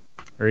read, right?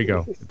 There you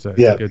go.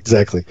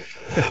 Exactly.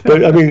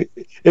 But I mean,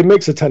 it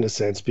makes a ton of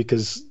sense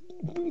because,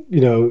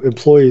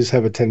 employees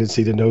have a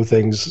tendency to know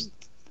things,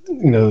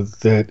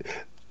 that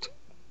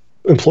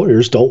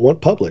employers don't want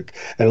public,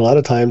 and a lot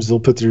of times they'll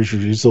put their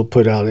reviews, they'll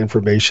put out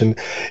information.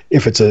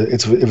 If it's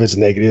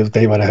negative,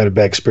 they might have had a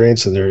bad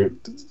experience, and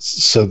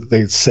so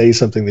they say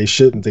something they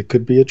shouldn't. It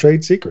could be a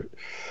trade secret,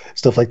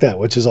 stuff like that,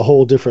 which is a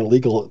whole different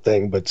legal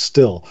thing. But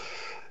still,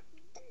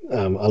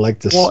 I like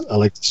this. I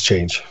like this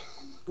change.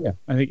 Yeah,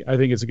 I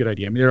think it's a good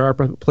idea. I mean, there are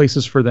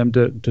places for them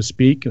to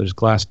speak. There's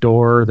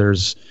Glassdoor.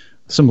 There's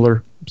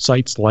similar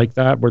sites like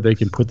that where they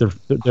can put their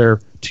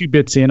 2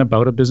 bits in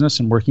about a business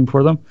and working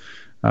for them.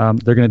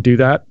 They're going to do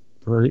that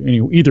for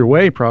either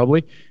way,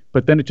 probably.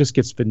 But then it just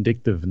gets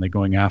vindictive, and they're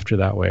going after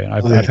that way. And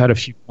I've had a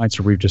few clients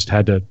where we've just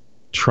had to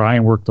try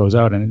and work those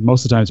out, and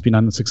most of the time it's been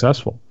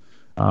unsuccessful.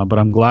 But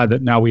I'm glad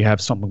that now we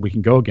have something we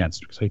can go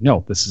against. Say,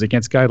 no, this is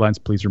against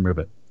guidelines. Please remove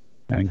it,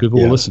 and Google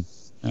will listen.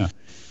 Yeah.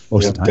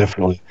 Most of the time.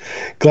 Definitely.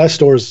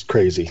 Glassdoor is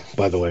crazy,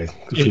 by the way.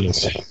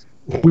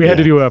 We had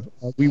to do it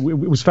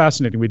was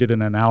fascinating. We did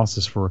an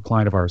analysis for a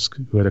client of ours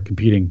who had a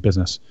competing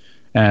business,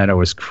 and it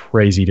was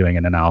crazy doing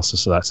an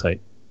analysis of that site.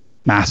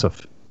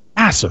 Massive.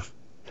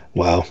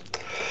 Wow.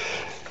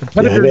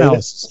 Competitor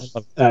analysis.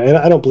 And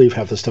I don't believe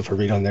half the stuff I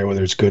read on there,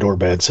 whether it's good or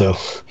bad. So.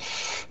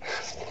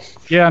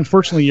 Yeah,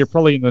 unfortunately, you're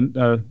probably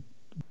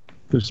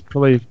there's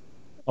probably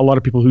a lot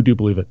of people who do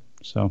believe it.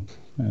 So.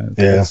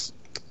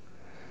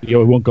 We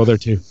won't go there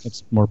too.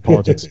 It's more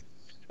politics.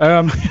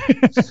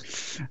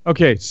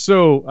 Okay,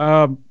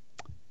 so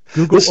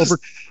Google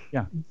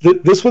Yeah.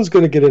 This one's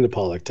going to get into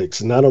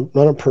politics, not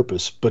on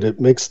purpose, but it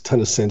makes a ton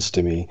of sense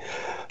to me.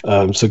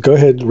 So go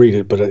ahead and read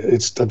it, but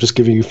I'm just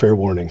giving you fair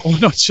warning. Oh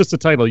no, it's just the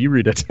title. You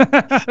read it.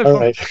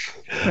 All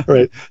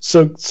right.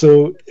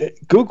 So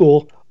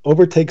Google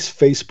overtakes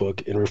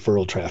Facebook in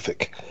referral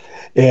traffic,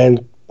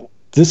 and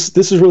this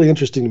is really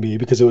interesting to me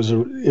because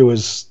it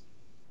was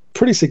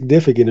pretty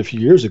significant a few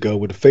years ago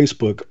when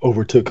Facebook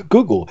overtook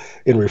Google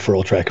in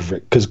referral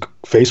traffic, because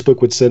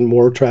Facebook would send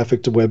more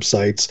traffic to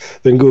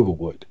websites than Google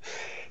would.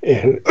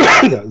 And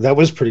that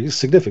was pretty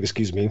significant.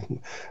 Excuse me.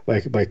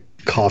 My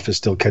cough is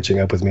still catching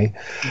up with me.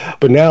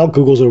 But now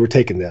Google's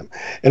overtaken them.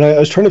 And I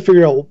was trying to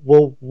figure out,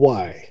 well,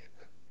 why?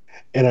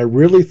 And I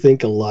really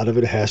think a lot of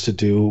it has to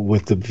do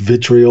with the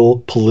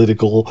vitriol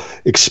political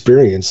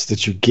experience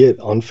that you get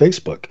on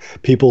Facebook.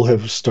 People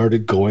have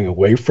started going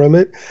away from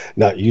it,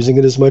 not using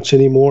it as much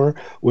anymore,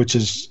 which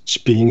is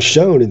being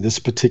shown in this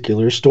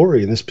particular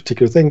story, in this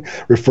particular thing.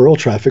 Referral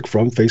traffic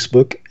from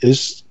Facebook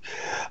is,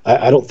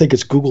 I don't think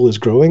it's Google is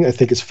growing. I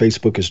think it's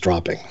Facebook is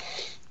dropping.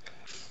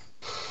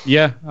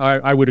 Yeah,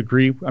 I would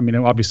agree. I mean,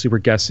 obviously we're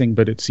guessing,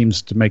 but it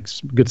seems to make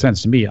good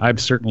sense to me. I've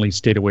certainly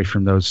stayed away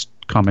from those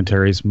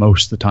commentaries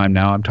most of the time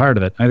now. I'm tired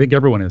of it. I think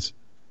everyone is.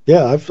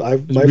 Yeah,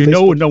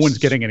 no one's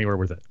getting anywhere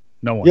with it.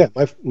 No one. Yeah,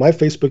 my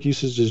Facebook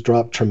usage has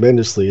dropped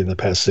tremendously in the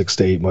past 6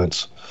 to 8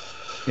 months.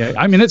 Yeah,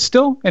 I mean, it's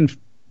still and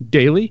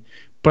daily,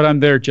 but I'm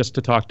there just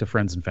to talk to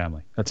friends and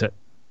family. That's it.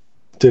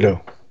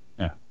 Ditto.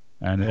 Yeah,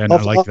 and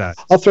I like that.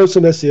 I'll throw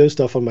some SEO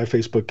stuff on my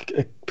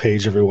Facebook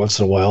page every once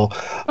in a while.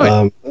 Oh,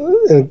 yeah.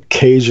 And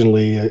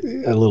occasionally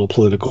a little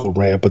political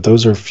rant, but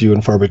those are few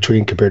and far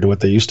between compared to what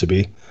they used to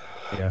be.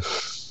 Yeah.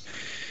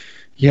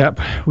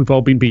 Yep, we've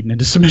all been beaten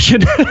into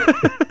submission.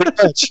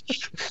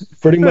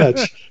 Pretty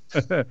much.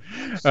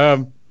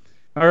 All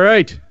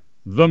right,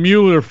 the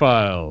Mueller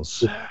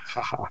files.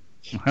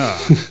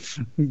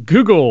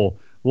 Google,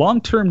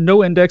 long-term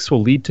no index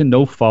will lead to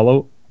no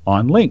follow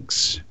on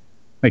links.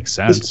 Makes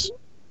sense.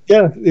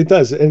 Yeah, it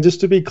does. And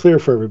just to be clear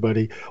for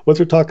everybody, what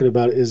they're talking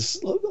about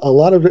is a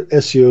lot of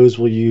SEOs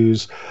will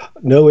use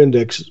no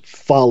index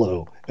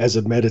follow as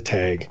a meta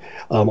tag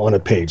on a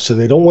page. So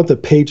they don't want the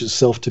page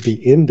itself to be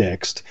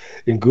indexed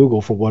in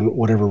Google for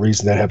whatever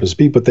reason that happens to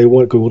be, but they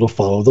want Google to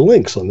follow the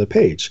links on the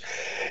page.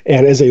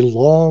 And as a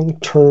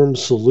long-term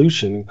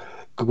solution,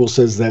 Google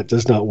says that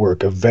does not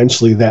work.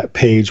 Eventually that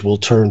page will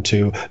turn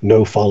to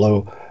no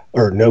follow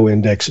or no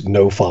index,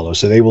 no follow.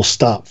 So they will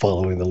stop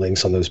following the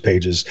links on those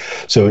pages.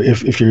 So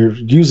if you're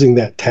using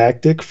that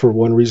tactic for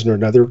one reason or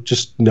another,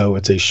 just know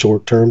it's a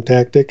short-term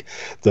tactic.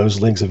 Those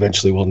links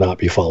eventually will not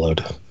be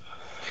followed.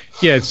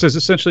 Yeah, it says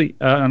essentially,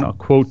 I'll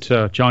quote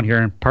John here,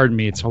 and pardon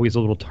me, it's always a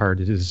little hard.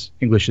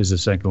 English is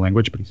his second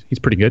language, but he's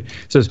pretty good.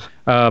 It says,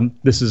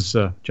 this is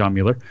John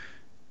Mueller,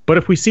 but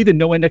if we see the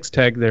no index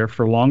tag there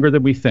for longer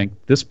than we think,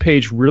 this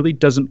page really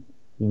doesn't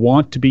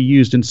want to be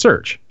used in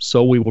search,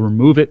 so we will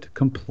remove it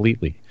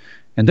completely.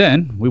 And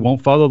then we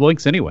won't follow the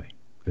links anyway,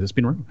 because it's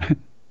been removed.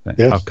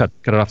 Yes. I'll cut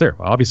it off there.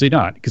 Well, obviously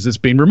not, because it's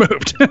being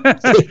removed.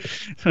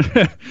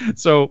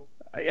 So,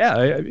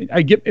 yeah,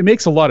 I get it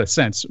makes a lot of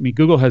sense. I mean,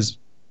 Google has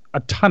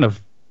a ton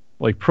of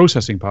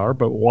processing power,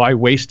 but why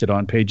waste it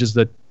on pages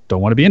that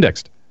don't want to be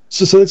indexed?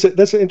 So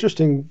that's an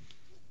interesting.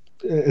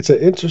 It's an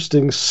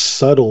interesting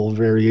subtle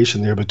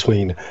variation there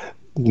between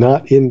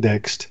not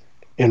indexed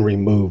and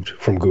removed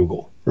from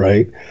Google,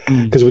 right?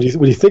 Because when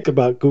you think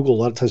about Google, a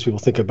lot of times people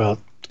think about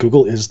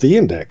Google is the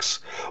index.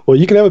 Well,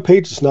 you can have a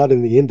page that's not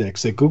in the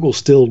index that Google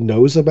still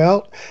knows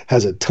about,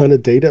 has a ton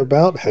of data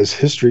about, has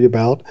history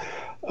about,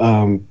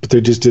 but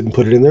they just didn't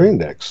put it in their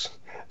index.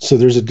 So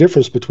there's a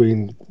difference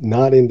between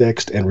not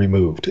indexed and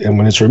removed. And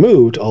when it's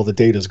removed, all the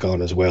data is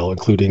gone as well,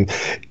 including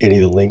any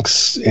of the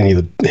links, any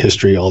of the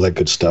history, all that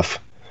good stuff.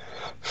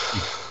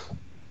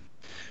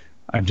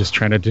 I'm just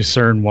trying to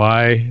discern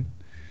why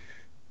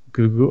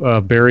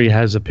Google Barry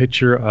has a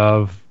picture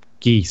of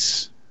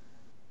geese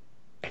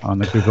on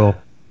the Google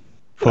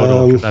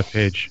photo of that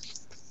page.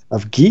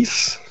 Of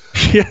geese?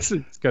 Yes,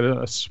 it's got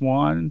a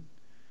swan.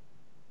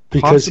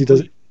 Because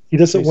he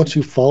doesn't want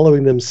you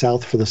following them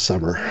south for the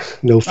summer.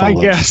 No follow.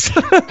 I guess.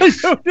 I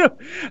don't know.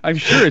 I'm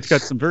sure it's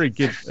got some very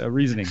good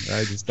reasoning.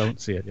 I just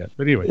don't see it yet.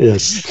 But anyway.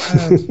 Yes.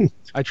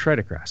 I try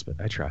to grasp it.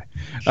 I try.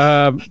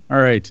 All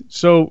right.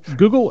 So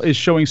Google is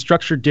showing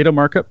structured data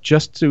markup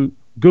just to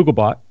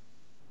Googlebot.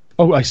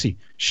 Oh, I see.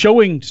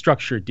 Showing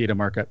structured data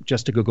markup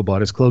just to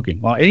Googlebot is cloaking.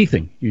 Well,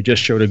 anything you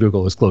just show to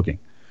Google is cloaking.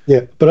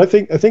 Yeah, but I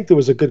think there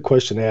was a good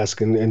question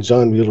asked, and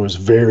John Mueller was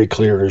very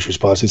clear in his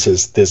response. He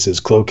says this is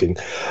cloaking,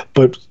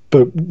 but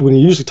when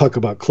you usually talk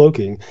about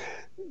cloaking,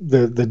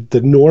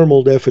 the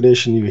normal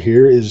definition you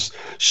hear is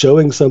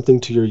showing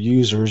something to your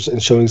users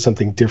and showing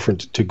something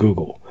different to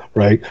Google,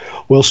 right?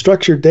 Well,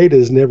 structured data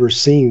is never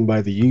seen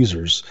by the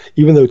users,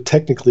 even though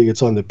technically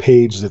it's on the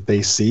page that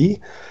they see.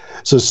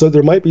 So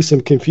there might be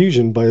some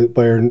confusion by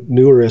our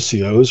newer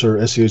SEOs or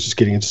SEOs just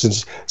getting it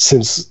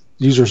since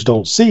users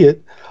don't see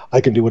it. I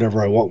can do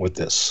whatever I want with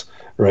this,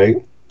 right?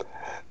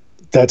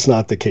 that's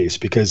not the case,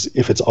 because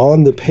if it's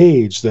on the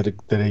page that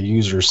a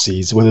user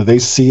sees, whether they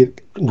see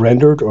it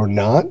rendered or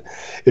not,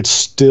 it's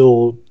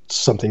still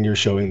something you're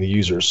showing the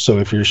users. So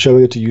if you're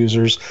showing it to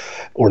users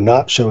or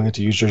not showing it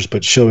to users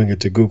but showing it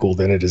to Google,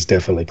 then it is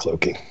definitely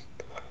cloaking.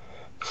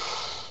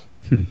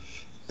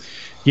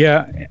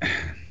 Yeah,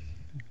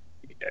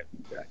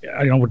 I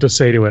don't know what to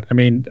say to it. I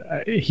mean,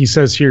 he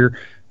says here,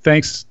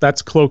 thanks,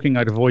 that's cloaking.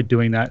 I'd avoid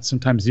doing that.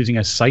 Sometimes using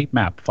a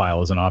sitemap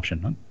file is an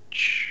option. Not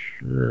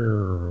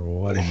sure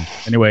what.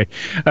 Anyway,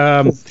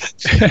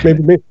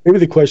 maybe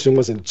the question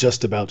wasn't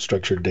just about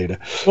structured data.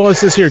 Well, it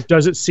says here,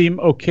 does it seem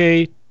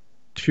okay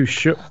to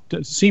show?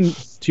 Does it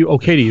seem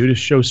okay to you to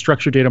show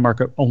structured data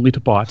markup only to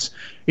bots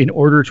in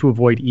order to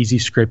avoid easy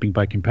scraping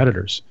by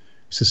competitors?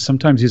 It says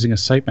sometimes using a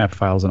sitemap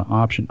file is an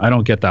option. I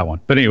don't get that one,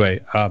 but anyway,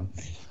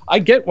 I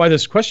get why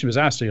this question was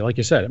asked to you. Like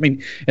you said, I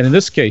mean, and in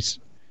this case,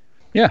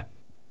 yeah,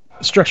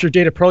 structured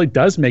data probably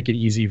does make it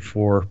easy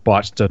for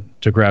bots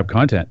to grab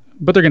content,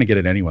 but they're going to get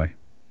it anyway.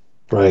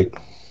 Right.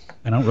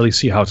 I don't really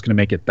see how it's going to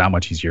make it that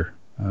much easier.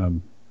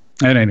 And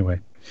anyway,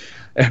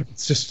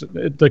 it's just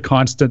the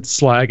constant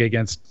slag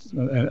against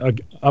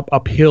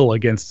uphill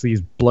against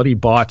these bloody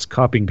bots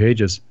copying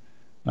pages.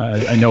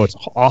 I know it's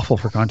awful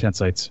for content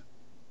sites.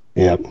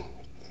 Yeah,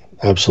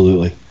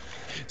 absolutely.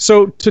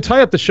 So to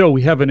tie up the show,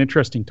 we have an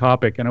interesting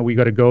topic. I know we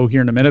got to go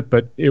here in a minute,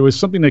 but it was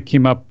something that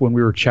came up when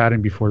we were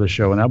chatting before the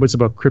show, and that was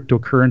about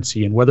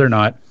cryptocurrency and whether or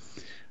not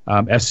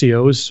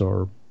SEOs,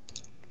 or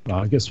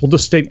I guess we'll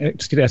just get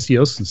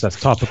SEOs since that's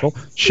topical,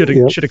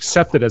 should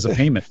accept it as a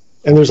payment.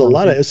 And there's a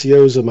lot of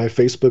SEOs on my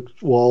Facebook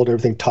wall and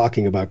everything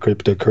talking about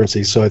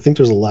cryptocurrency. So I think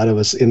there's a lot of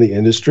us in the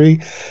industry,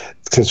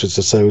 since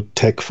it's so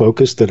tech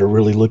focused, that are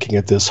really looking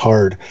at this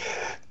hard.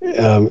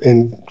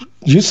 And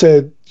you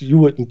said you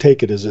wouldn't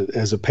take it as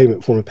a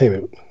payment form of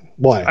payment.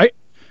 Why?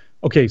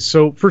 Okay,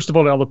 so first of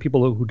all the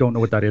people who don't know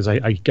what that is,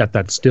 I get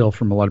that still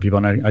from a lot of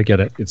people, and I get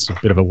it. It's a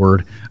bit of a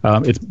word.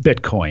 It's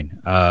Bitcoin,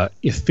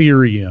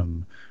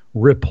 Ethereum,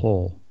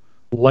 Ripple,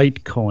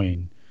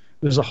 Litecoin.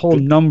 There's a whole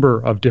number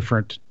of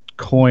different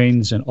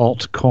coins and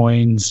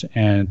altcoins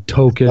and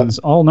tokens,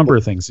 all number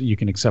of things that you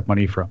can accept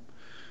money from.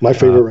 My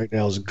favorite right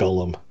now is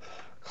Gollum.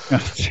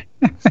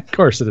 Of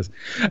course it is.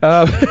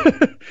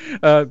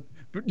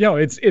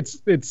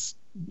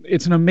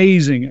 It's an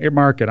amazing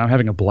market. I'm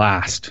having a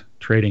blast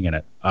trading in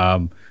it.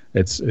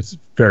 It's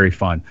very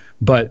fun,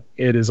 but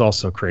it is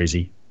also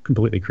crazy,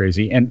 completely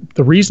crazy. And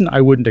the reason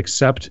I wouldn't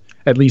accept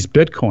at least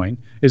Bitcoin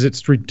is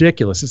it's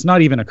ridiculous. It's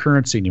not even a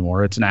currency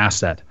anymore. It's an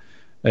asset.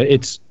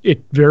 It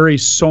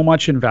varies so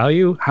much in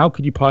value. How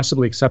could you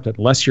possibly accept it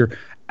unless you're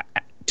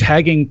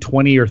tagging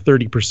 20 or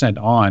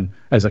 30% on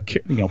as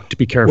to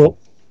be careful?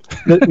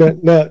 Well,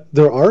 now,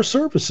 there are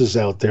services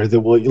out there that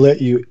will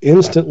let you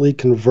instantly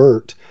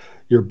convert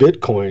your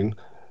Bitcoin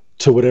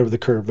to whatever the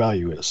current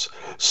value is.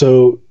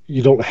 So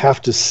you don't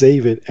have to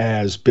save it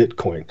as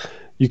Bitcoin.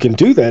 You can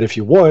do that if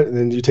you want, and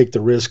then you take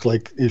the risk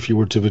like if you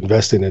were to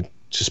invest in it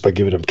just by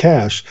giving them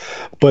cash.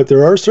 But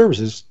there are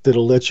services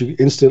that'll let you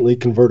instantly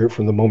convert it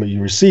from the moment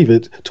you receive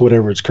it to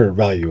whatever its current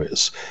value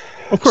is.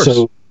 Of course.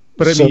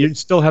 But I mean, you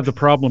still have the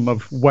problem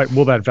of what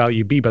will that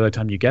value be by the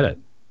time you get it?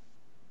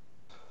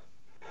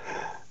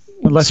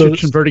 Unless you're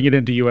converting it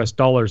into U.S.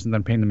 dollars and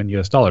then paying them in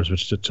U.S. dollars,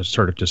 which just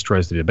sort of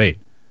destroys the debate.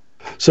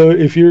 So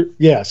if you're,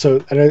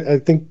 and I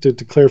think to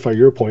clarify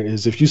your point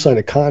is if you sign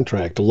a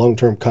contract, a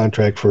long-term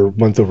contract for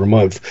month over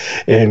month,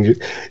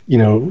 and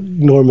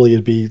normally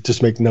it'd be,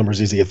 just make the numbers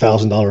easy,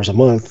 $1,000 a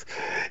month,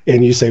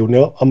 and you say, well,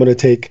 no, I'm going to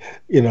take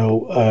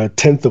a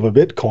tenth of a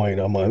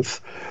Bitcoin a month,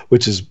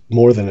 which is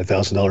more than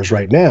 $1,000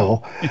 right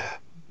now.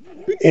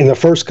 In the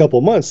first couple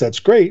of months, that's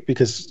great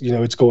because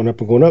it's going up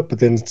and going up. But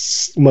then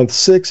month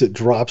 6, it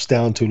drops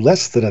down to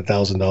less than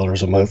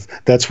 $1,000 a month.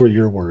 That's where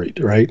you're worried,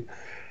 right?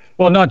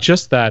 Well, not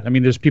just that. I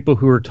mean, there's people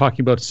who are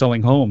talking about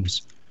selling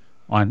homes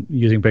on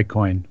using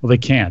Bitcoin. Well, they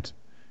can't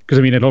because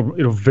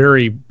it'll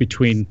vary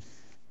between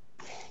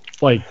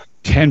like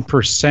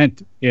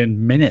 10%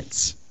 in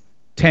minutes,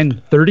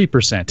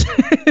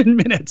 30% in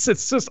minutes.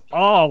 It's just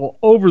all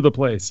over the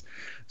place.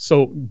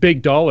 So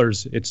big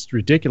dollars, it's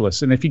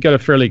ridiculous. And if you got a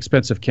fairly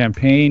expensive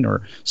campaign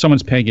or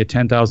someone's paying you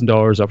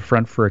 $10,000 up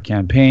front for a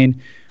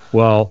campaign,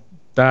 well,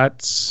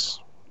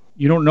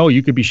 you don't know.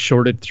 You could be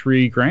shorted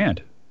 $3,000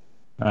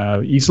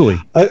 easily.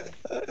 I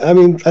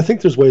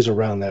think there's ways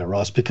around that,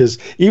 Ross, because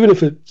even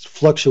if it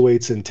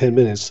fluctuates in 10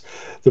 minutes,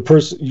 the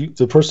person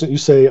you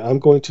say, I'm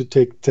going to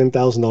take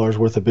 $10,000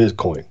 worth of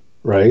Bitcoin,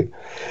 right?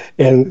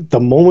 And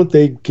the moment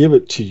they give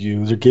it to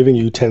you, they're giving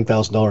you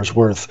 $10,000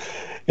 worth.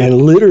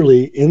 And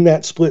literally in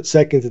that split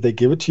second that they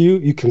give it to you,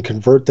 you can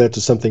convert that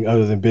to something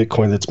other than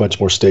Bitcoin that's much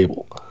more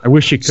stable. I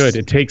wish you could.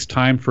 It takes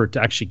time for it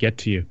to actually get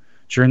to you.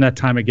 During that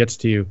time it gets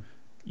to you,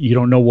 you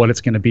don't know what it's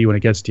going to be when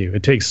it gets to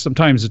you.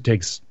 Sometimes it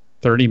takes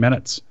 30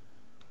 minutes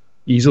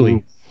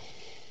easily.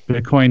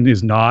 Bitcoin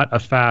is not a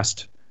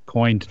fast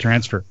coin to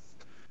transfer.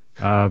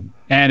 And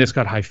it's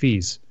got high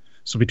fees.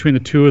 So between the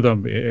two of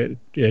them,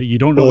 you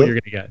don't know what you're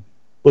going to get.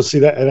 Well, see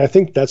that, and I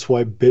think that's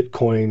why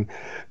Bitcoin,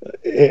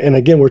 and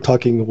again, we're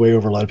talking way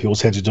over a lot of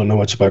people's heads who don't know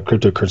much about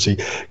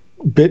cryptocurrency.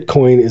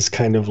 Bitcoin is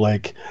kind of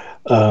like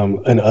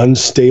an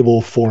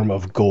unstable form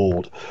of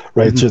gold,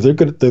 right? Mm-hmm. So they're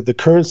good. The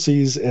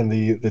currencies and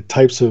the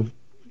types of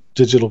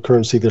digital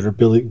currency that are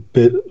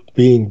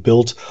being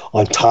built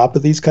on top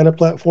of these kind of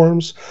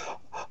platforms.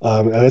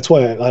 And that's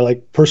why I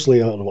like,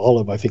 personally, out of all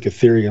of them, I think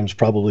Ethereum is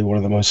probably one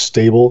of the most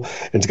stable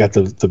and it's got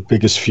the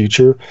biggest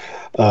future,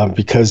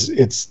 because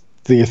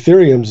the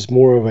Ethereum is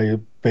more of a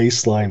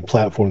baseline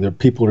platform that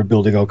people are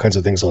building all kinds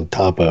of things on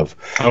top of.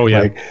 Oh, yeah.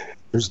 Right?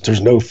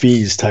 There's no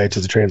fees tied to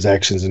the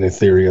transactions in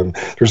Ethereum.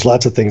 There's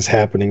lots of things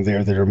happening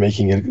there that are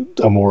making it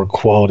a more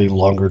quality,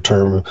 longer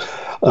term,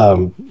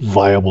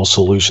 viable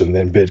solution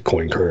than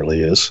Bitcoin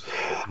currently is.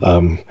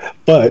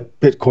 But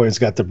Bitcoin's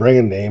got the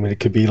brand name, and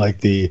it could be like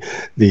the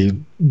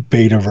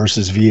Beta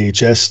versus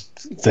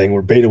VHS thing,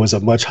 where Beta was a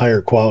much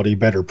higher quality,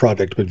 better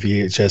product, but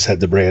VHS had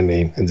the brand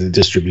name and the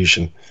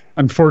distribution.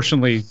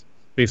 Unfortunately,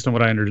 based on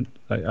what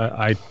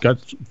I got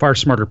far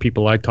smarter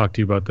people I talk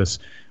to about this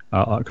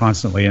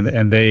constantly,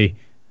 and they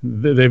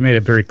made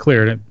it very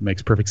clear, and it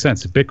makes perfect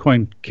sense. If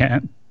Bitcoin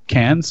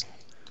cans,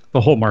 the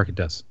whole market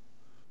does.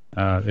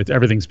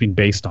 Everything's been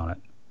based on it.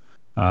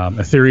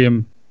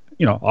 Ethereum,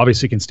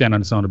 obviously can stand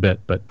on its own a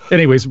bit, but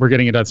anyways, we're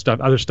getting into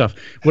other stuff.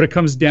 What it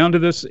comes down to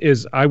this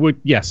is, I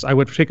would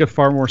take a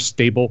far more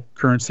stable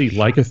currency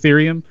like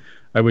Ethereum.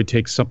 I would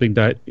take something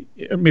that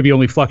maybe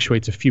only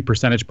fluctuates a few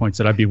percentage points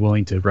that I'd be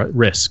willing to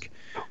risk.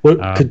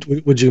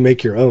 Would you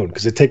make your own?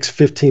 Because it takes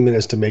 15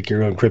 minutes to make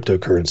your own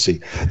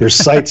cryptocurrency. There's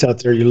sites out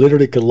there you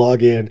literally could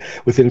log in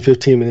within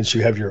 15 minutes.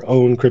 You have your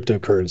own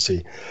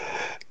cryptocurrency.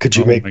 Could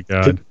you make? My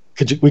God.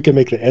 We can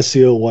make the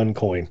SEO 1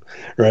 coin,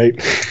 right?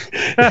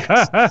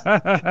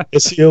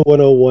 SEO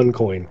 101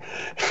 coin.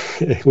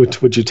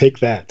 Would you take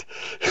that?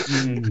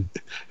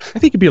 I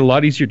think it'd be a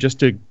lot easier just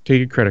to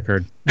take a credit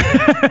card.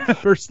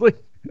 Personally.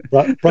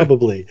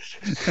 Probably.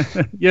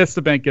 Yes,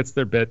 the bank gets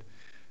their bit.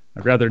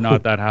 I'd rather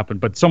not that happen,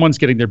 but someone's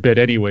getting their bid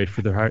anyway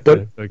for the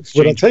exchange.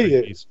 But I'll tell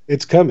you,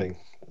 it's coming.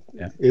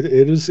 Yeah,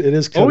 it is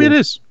coming. Oh, it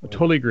is. I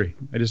totally agree.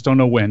 I just don't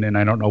know when, and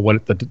I don't know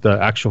what the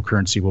actual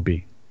currency will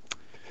be.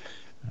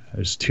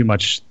 There's too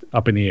much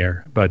up in the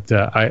air, but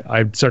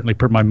I'd certainly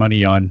put my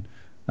money on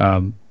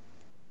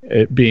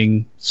it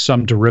being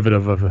some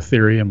derivative of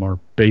Ethereum or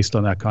based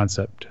on that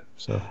concept.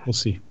 So we'll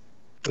see.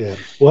 Yeah,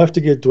 we'll have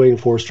to get Dwayne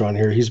Forster on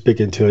here. He's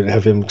big into it, and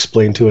have him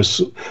explain to us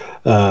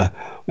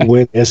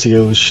when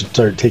SEOs should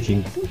start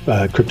taking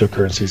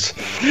cryptocurrencies.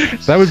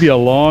 So that would be a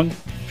long,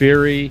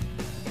 very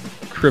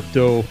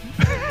cryptic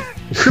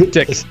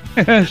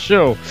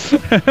show.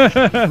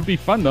 It'd be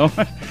fun, though.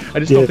 I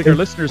just don't think our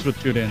listeners would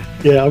tune in.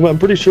 Yeah, I'm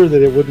pretty sure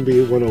that it wouldn't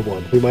be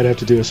 101. We might have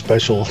to do a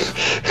special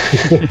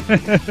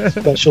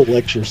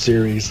lecture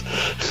series.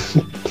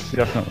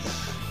 Definitely.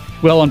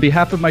 Well, on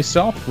behalf of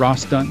myself,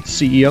 Ross Dunn,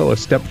 CEO of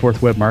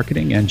Stepforth Web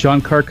Marketing, and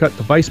John Carcutt,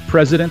 the Vice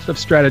President of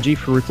Strategy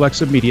for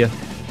Reflexive Media,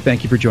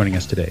 thank you for joining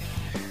us today.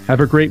 Have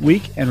a great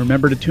week, and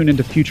remember to tune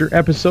into future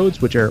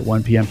episodes, which are at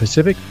 1 p.m.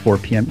 Pacific, 4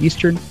 p.m.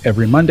 Eastern,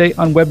 every Monday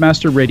on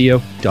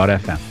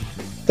webmasterradio.fm.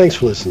 Thanks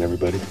for listening,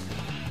 everybody.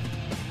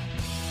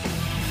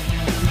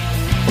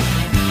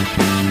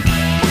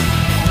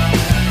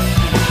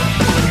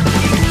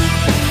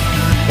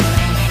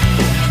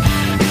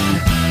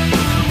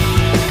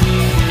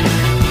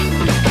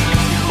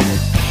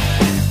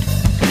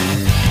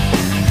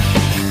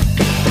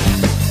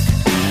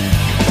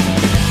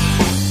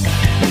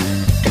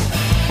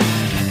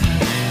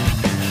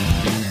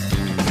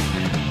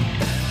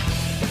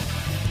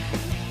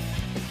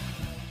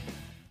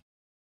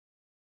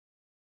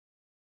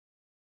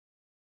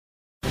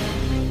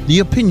 The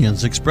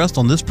opinions expressed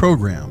on this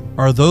program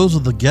are those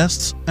of the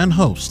guests and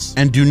hosts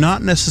and do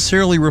not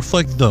necessarily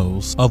reflect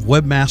those of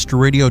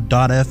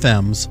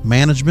webmasterradio.fm's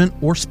management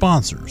or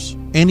sponsors.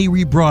 Any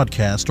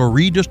rebroadcast or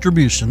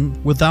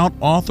redistribution without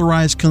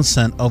authorized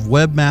consent of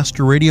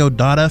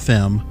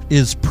webmasterradio.fm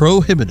is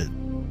prohibited.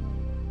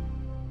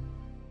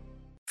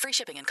 Free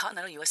shipping in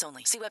continental U.S.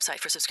 only. See website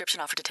for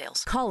subscription offer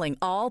details. Calling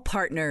all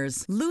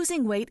partners.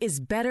 Losing weight is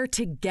better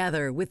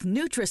together with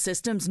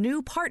Nutrisystem's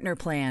new partner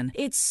plan.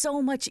 It's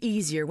so much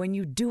easier when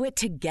you do it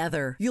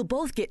together. You'll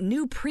both get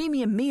new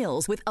premium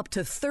meals with up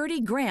to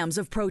 30 grams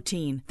of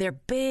protein. They're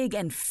big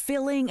and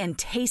filling and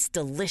taste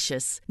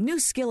delicious.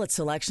 New skillet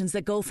selections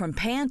that go from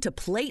pan to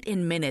plate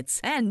in minutes.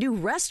 And new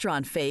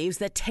restaurant faves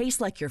that taste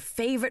like your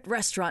favorite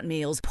restaurant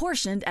meals,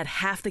 portioned at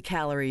half the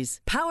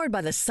calories. Powered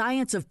by the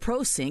science of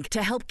ProSync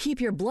to help keep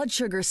your blood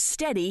sugar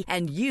steady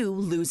and you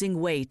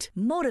losing weight.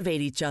 Motivate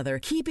each other,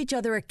 keep each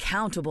other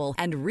accountable,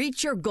 and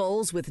reach your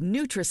goals with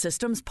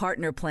Nutrisystem's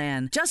partner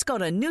plan. Just go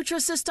to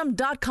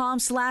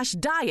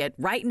Nutrisystem.com/diet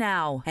right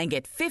now and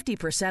get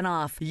 50%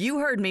 off. You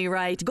heard me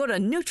right. Go to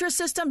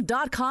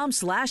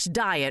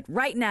Nutrisystem.com/diet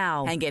right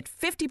now and get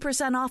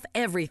 50% off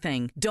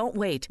everything. Don't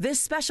wait. This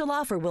special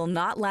offer will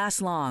not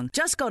last long.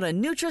 Just go to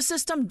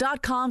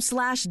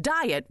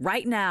Nutrisystem.com/diet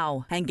right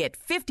now and get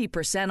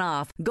 50%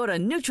 off. Go to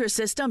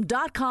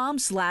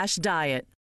Nutrisystem.com/diet.